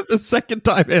 How was that the second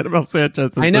time Anibal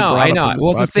Sanchez? I know.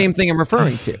 Well, it's the same thing I'm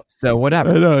referring to. So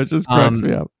whatever. I know. It just cracks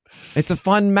me up. It's a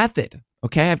fun method.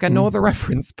 Okay. I've got no other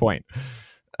reference point.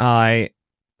 I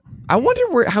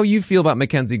wonder how you feel about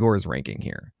Mackenzie Gore's ranking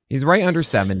here. He's right under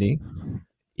 70.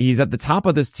 He's at the top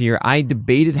of this tier. I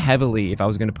debated heavily if I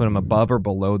was going to put him above or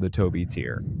below the Toby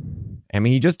tier. I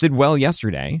mean, he just did well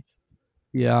yesterday.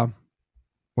 Yeah.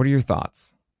 What are your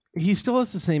thoughts? He still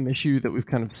has the same issue that we've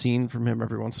kind of seen from him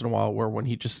every once in a while, where when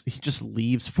he just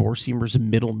leaves four seamers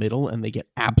middle, and they get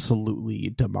absolutely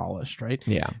demolished, right?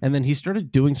 Yeah. And then he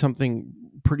started doing something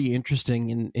pretty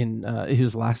interesting in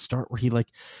his last start, where he like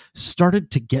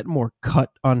started to get more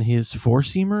cut on his four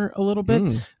seamer a little bit.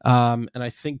 And I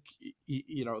think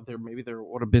there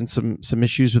would have been some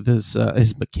issues with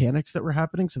his mechanics that were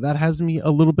happening, so that has me a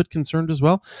little bit concerned as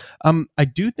well. I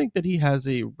do think that he has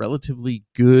a relatively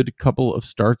good couple of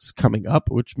starts coming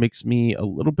up, which makes me a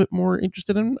little bit more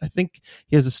interested in him. I think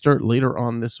he has a start later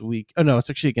on this week. Oh no, it's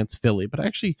actually against Philly, but I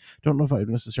actually don't know if I would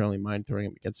necessarily mind throwing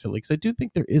him against Philly, because I do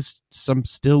think there is some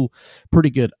still pretty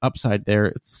good upside there.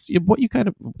 It's what we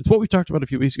talked about a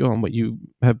few weeks ago and what you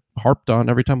have harped on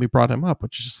every time we brought him up,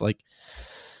 which is just like,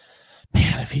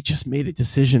 man, if he just made a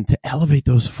decision to elevate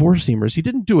those four seamers. He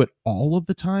didn't do it all of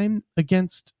the time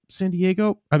against San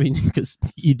Diego. I mean, because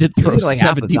he did throw like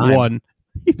 71.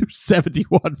 He threw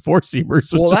 71 four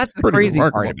seamers. Well, that's the crazy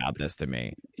remarkable part about this to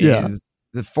me. Is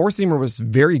the four seamer was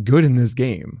very good in this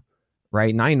game,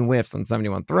 right? 9 whiffs on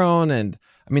 71 thrown, and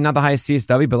I mean, not the highest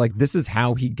CSW, but like this is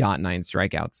how he got 9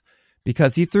 strikeouts,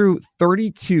 because he threw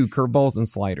 32 curveballs and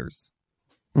sliders,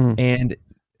 and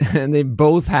they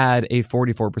both had a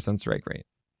 44% strike rate.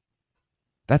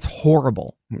 That's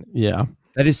horrible. Yeah.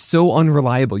 That is so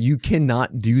unreliable. You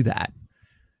cannot do that.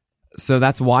 So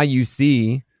that's why you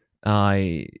see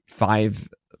 5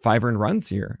 earned runs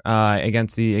here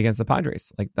against the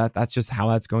Padres. Like that's just how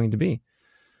that's going to be.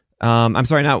 I'm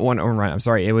sorry, not 1 earned run. I'm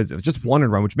sorry, it was just 1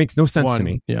 earned run, which makes no sense to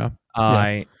me. Yeah.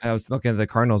 I was looking at the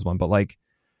Cardinals one, but like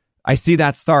I see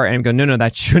that start and I'm going, no,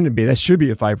 that shouldn't be. That should be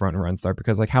a 5 run start,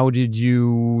 because like, how did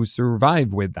you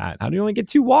survive with that? How do you only get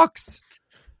 2 walks?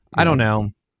 I don't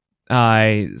know.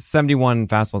 71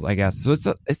 fastballs, I guess. So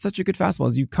it's such a good fastball,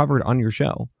 as you covered on your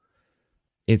show.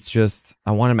 It's just,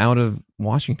 I want him out of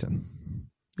Washington.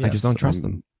 Yes, I just don't trust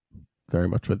them. Very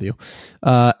much with you.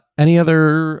 Any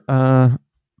other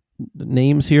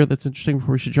names here that's interesting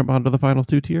before we should jump on to the final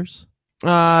 2 tiers?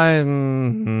 Not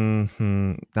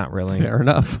really. Fair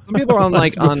enough. Some people are on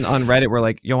like on Reddit where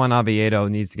like Yohan Oviedo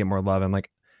needs to get more love. I'm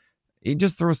like, he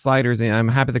just throws sliders, and I'm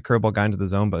happy the curveball got into the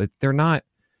zone, but they're not.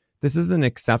 This isn't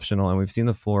exceptional, and we've seen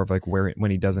the floor of like when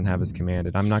he doesn't have his command.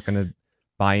 And I'm not going to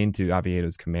buy into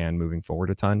Oviedo's command moving forward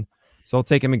a ton, so I'll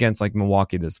take him against like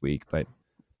Milwaukee this week. But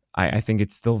I think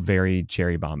it's still very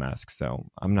cherry bomb-esque, so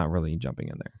I'm not really jumping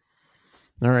in there.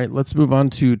 All right, let's move on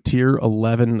to tier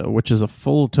 11, which is a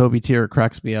full Toby tier. It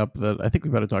cracks me up that I think we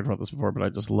might have talked about this before, but I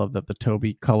just love that the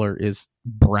Toby color is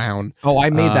brown. Oh, I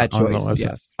made that choice.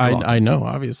 Yes, I know.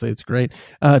 Obviously, it's great.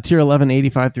 Tier 11,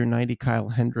 85 through 90. Kyle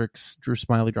Hendricks, Drew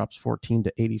Smiley drops 14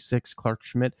 to 86. Clark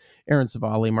Schmidt, Aaron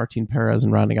Savali, Martin Perez,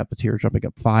 and rounding out the tier, jumping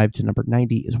up 5 to number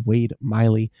 90 is Wade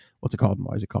Miley. What's it called, and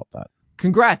why is it called that?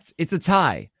 Congrats! It's a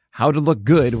tie. How to look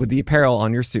good with the apparel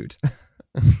on your suit.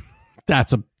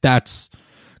 That's.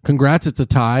 Congrats, it's a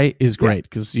tie is great,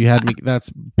 because you had me.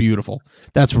 That's beautiful.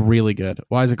 That's really good.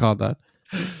 Why is it called that?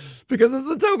 Because it's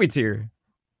the Toby tier.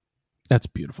 That's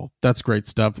beautiful. That's great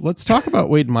stuff. Let's talk about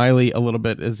Wade Miley a little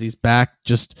bit, as he's back,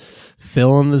 just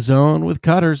filling the zone with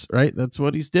cutters, right? That's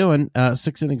what he's doing.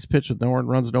 6 innings pitched with no earned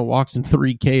runs, no walks, and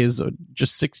 3 Ks,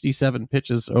 just 67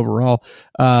 pitches overall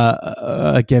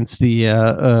against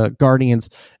the Guardians.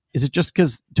 Is it just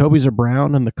because Toby's are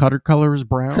brown and the cutter color is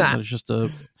brown? It's just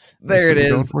a... There it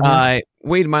is.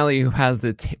 Wade Miley, who has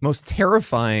the most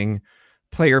terrifying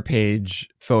player page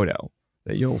photo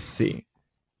that you'll see.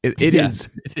 It is.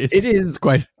 It's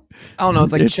quite... I don't know.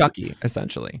 It's like Chucky,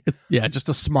 essentially. Yeah, just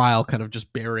a smile kind of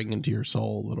just bearing into your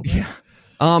soul a little bit. Yeah.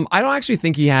 I don't actually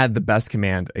think he had the best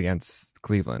command against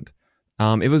Cleveland.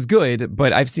 It was good,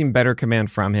 but I've seen better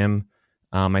command from him.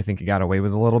 I think he got away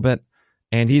with a little bit.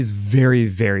 And he's very,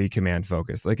 very command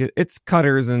focused. Like it's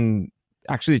cutters, and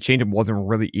actually the changeup wasn't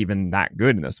really even that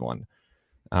good in this one,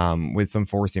 with some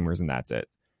 4-seamers, and that's it.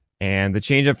 And the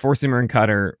changeup, 4-seamer, and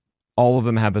cutter, all of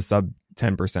them have a sub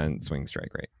 10% swing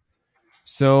strike rate.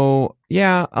 So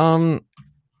yeah,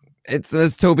 it's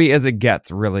as Toby as it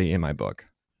gets, really, in my book.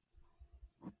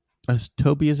 As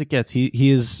Toby as it gets. He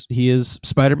is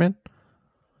Spider-Man?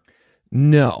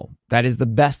 No, that is the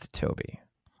best Toby.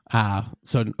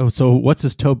 So what's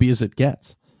as Toby as it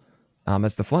gets?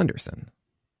 It's the Flenderson.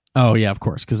 Oh yeah, of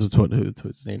course, because it's what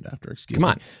it's named after. Excuse me.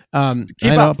 Come on.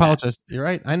 I apologize. You're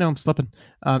right. I know I'm slipping.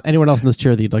 Anyone else in this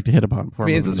chair that you'd like to hit upon before?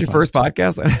 Is this your first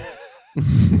podcast?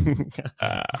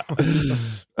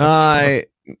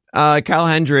 Kyle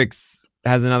Hendricks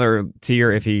has another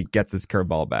tier if he gets his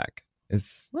curveball back.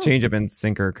 His changeup and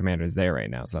sinker command is there right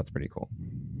now, so that's pretty cool.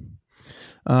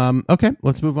 Okay,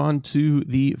 let's move on to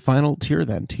the final tier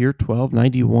then. Tier 12,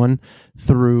 91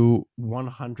 through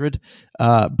 100.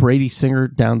 Brady Singer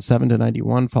down 7 to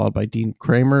 91, followed by Dean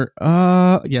Kramer.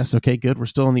 Yes, okay, good. We're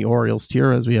still in the Orioles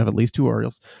tier as we have at least 2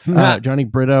 Orioles. Johnny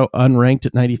Brito unranked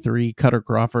at 93. Cutter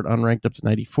Crawford unranked up to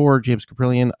 94. James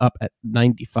Caprillion up at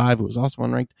 95, who was also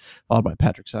unranked, followed by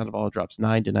Patrick Sandoval, drops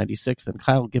 9 to 96. Then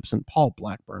Kyle Gibson, Paul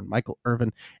Blackburn, Michael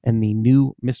Irvin, and the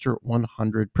new Mr.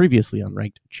 100, previously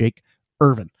unranked, Jake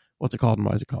Irvin. What's it called and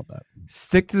why is it called that?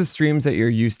 Stick to the streams that you're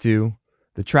used to.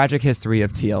 The tragic history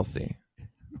of TLC.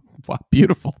 Wow,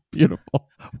 beautiful.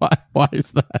 Why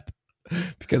is that?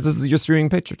 Because this is your streaming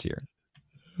picture tier.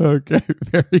 Okay,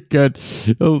 very good.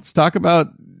 Let's talk about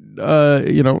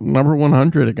number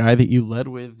 100, a guy that you led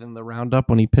with in the roundup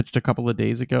when he pitched a couple of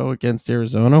days ago against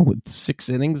Arizona with 6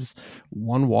 innings,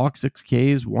 1 walk, 6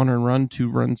 Ks, 1 earned run, 2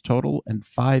 runs total, and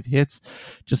 5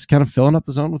 hits. Just kind of filling up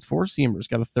the zone with 4-seamers.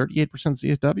 Got a 38%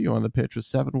 CSW on the pitch with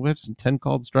 7 whiffs and 10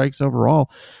 called strikes overall.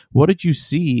 What did you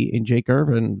see in Jake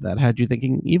Irvin that had you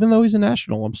thinking, even though he's a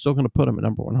national, I'm still going to put him at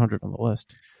number 100 on the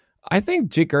list? I think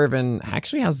Jake Irvin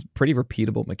actually has pretty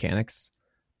repeatable mechanics.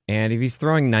 And if he's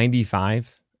throwing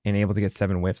 95 and able to get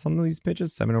 7 whiffs on these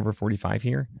pitches, 7 over 45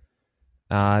 here,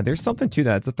 there's something to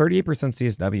that. It's a 38%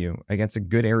 CSW against a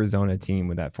good Arizona team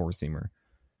with that 4-seamer.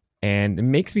 And it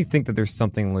makes me think that there's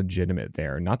something legitimate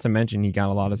there. Not to mention he got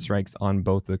a lot of strikes on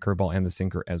both the curveball and the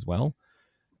sinker as well.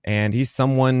 And he's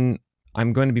someone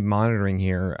I'm going to be monitoring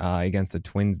here against the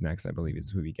Twins next, I believe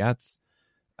is who he gets.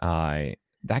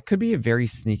 That could be a very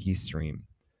sneaky stream.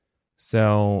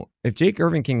 So if Jake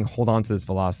Irvin can hold on to this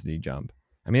velocity jump,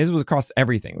 I mean, this was across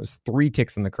everything. It was 3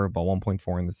 ticks in the curveball,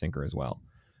 1.4 in the sinker as well.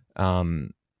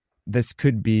 This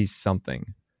could be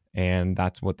something. And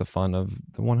that's what the fun of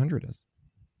the 100 is.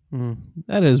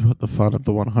 That is what the fun of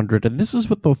the 100, and this is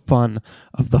what the fun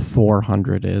of the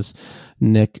 400 is.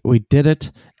 Nick, we did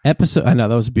it. I know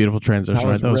that was a beautiful transition.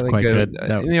 That was quite good.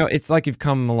 It's like you've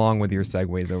come along with your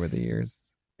segues over the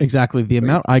years. Exactly. The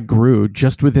amount I grew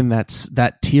just within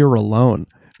that tier alone,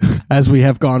 as we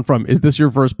have gone from, is this your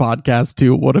first podcast,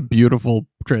 to what a beautiful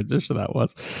transition that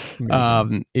was,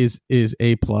 is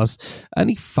A+.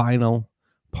 Any final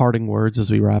parting words as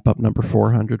we wrap up number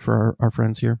 400 for our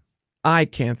friends here? I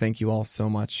can't thank you all so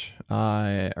much,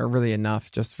 or really enough,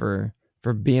 just for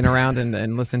being around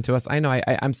and listening to us. I know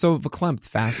I'm so verklempt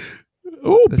fast.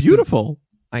 Oh, beautiful.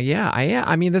 Yeah, I am.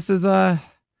 I mean, this is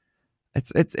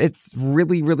it's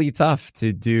really, really tough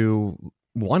to do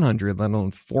 100, let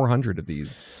alone 400 of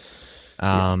these.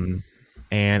 And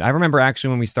I remember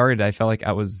actually when we started, I felt like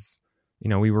I was,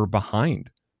 we were behind.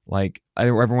 Like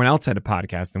everyone else had a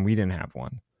podcast and we didn't have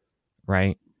one,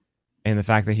 right? And the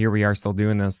fact that here we are still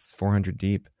doing this 400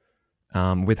 deep,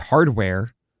 with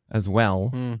hardware as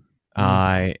well,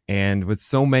 and with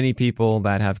so many people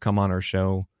that have come on our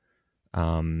show,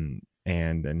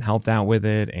 and helped out with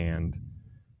it, and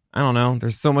I don't know.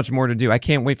 There's so much more to do. I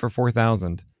can't wait for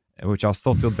 4,000, which I'll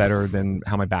still feel better than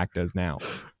how my back does now.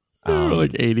 We're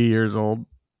like 80 years old.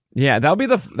 Yeah,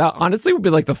 that honestly would be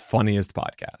like the funniest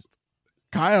podcast.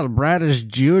 Kyle Bradish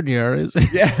Jr. is.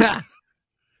 Yeah.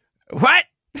 What?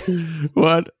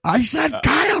 What? I said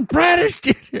Kyle Bradish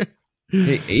Jr.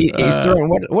 He's throwing,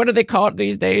 what do they call it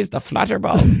these days? The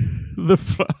flutterball.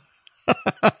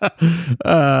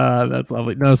 That's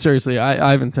lovely. No, seriously,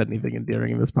 I haven't said anything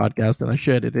endearing in this podcast, and I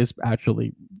should. It is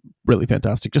actually really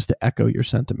fantastic. Just to echo your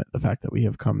sentiment, the fact that we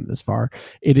have come this far.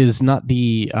 It is not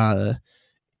it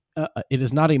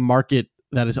is not a market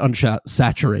that is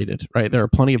unsaturated, right? There are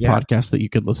plenty of podcasts that you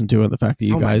could listen to, and the fact that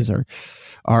you guys are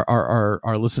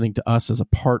listening to us as a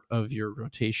part of your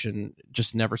rotation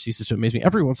just never ceases to amaze me.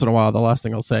 Every once in a while, the last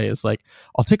thing I'll say is like,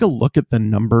 I'll take a look at the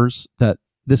numbers that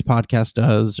this podcast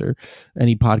does, or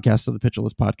any podcast of the Pitcher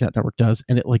List Podcast Network does,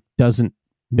 and it like doesn't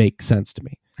make sense to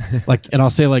me. Like, and I'll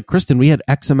say like, Kristen, we had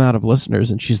X amount of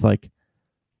listeners, and she's like,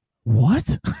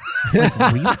 what?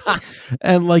 Like, really?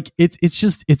 And like,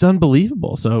 it's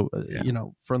unbelievable. So,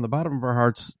 from the bottom of our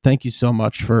hearts, thank you so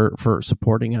much for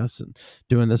supporting us and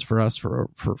doing this for us for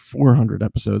 400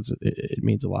 episodes. It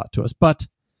means a lot to us. But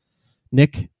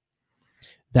Nick,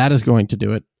 that is going to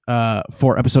do it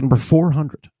for episode number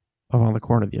 400 of On the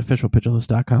Corner, the official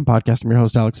PitcherList.com podcast. I'm your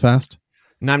host, Alex Fast.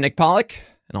 And I'm Nick Pollock,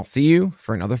 and I'll see you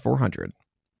for another 400.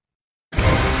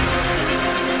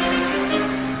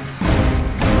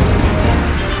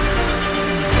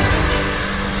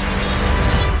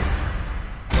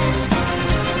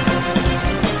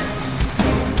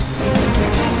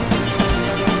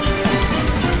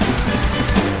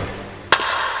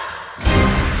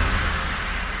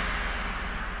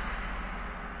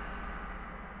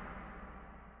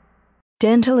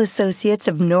 Dental Associates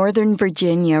of Northern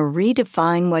Virginia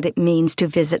redefine what it means to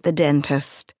visit the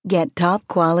dentist. Get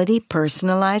top-quality,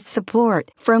 personalized support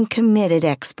from committed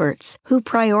experts who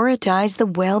prioritize the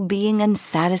well-being and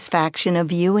satisfaction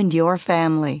of you and your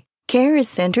family. Care is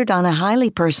centered on a highly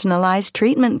personalized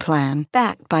treatment plan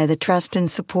backed by the trust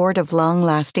and support of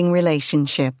long-lasting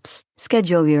relationships.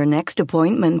 Schedule your next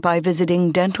appointment by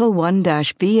visiting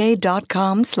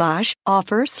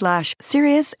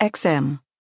dental1-va.com/offer/SiriusXM.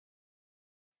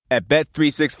 At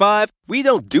Bet365, we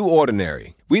don't do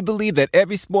ordinary. We believe that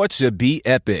every sport should be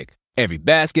epic. Every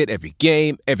basket, every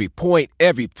game, every point,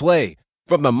 every play.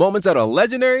 From the moments that are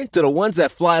legendary to the ones that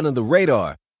fly under the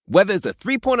radar. Whether it's a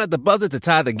three-pointer at the buzzer to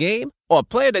tie the game or a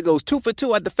player that goes 2 for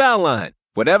 2 at the foul line.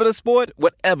 Whatever the sport,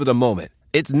 whatever the moment.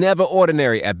 It's never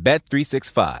ordinary at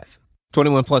Bet365.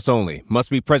 21 plus only. Must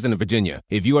be present in Virginia.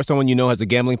 If you or someone you know has a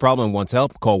gambling problem and wants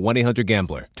help, call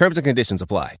 1-800-GAMBLER. Terms and conditions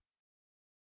apply.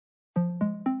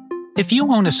 If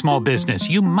you own a small business,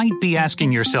 you might be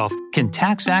asking yourself, can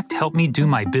TaxAct help me do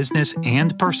my business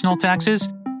and personal taxes?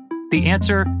 The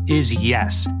answer is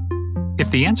yes.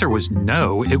 If the answer was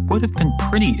no, it would have been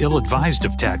pretty ill-advised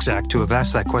of TaxAct to have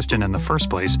asked that question in the first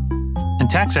place. And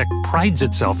TaxAct prides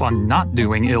itself on not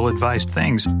doing ill-advised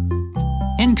things.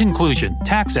 In conclusion,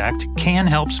 TaxAct can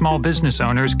help small business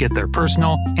owners get their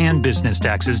personal and business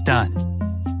taxes done.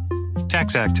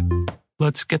 TaxAct.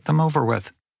 Let's get them over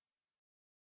with.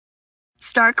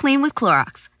 Start clean with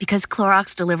Clorox, because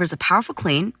Clorox delivers a powerful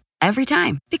clean every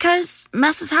time. Because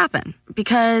messes happen.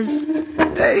 Because...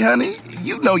 Hey, honey,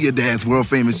 you know your dad's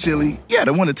world-famous chili. Yeah,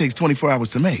 the one that takes 24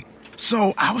 hours to make.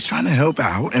 So I was trying to help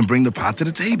out and bring the pot to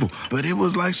the table, but it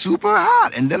was like super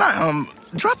hot. And then I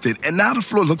dropped it, and now the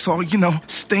floor looks all,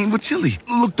 stained with chili.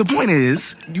 Look, the point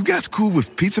is, you guys cool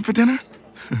with pizza for dinner?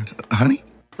 Honey?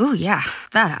 Ooh, yeah,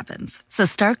 that happens. So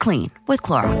start clean with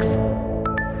Clorox.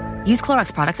 Use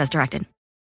Clorox products as directed.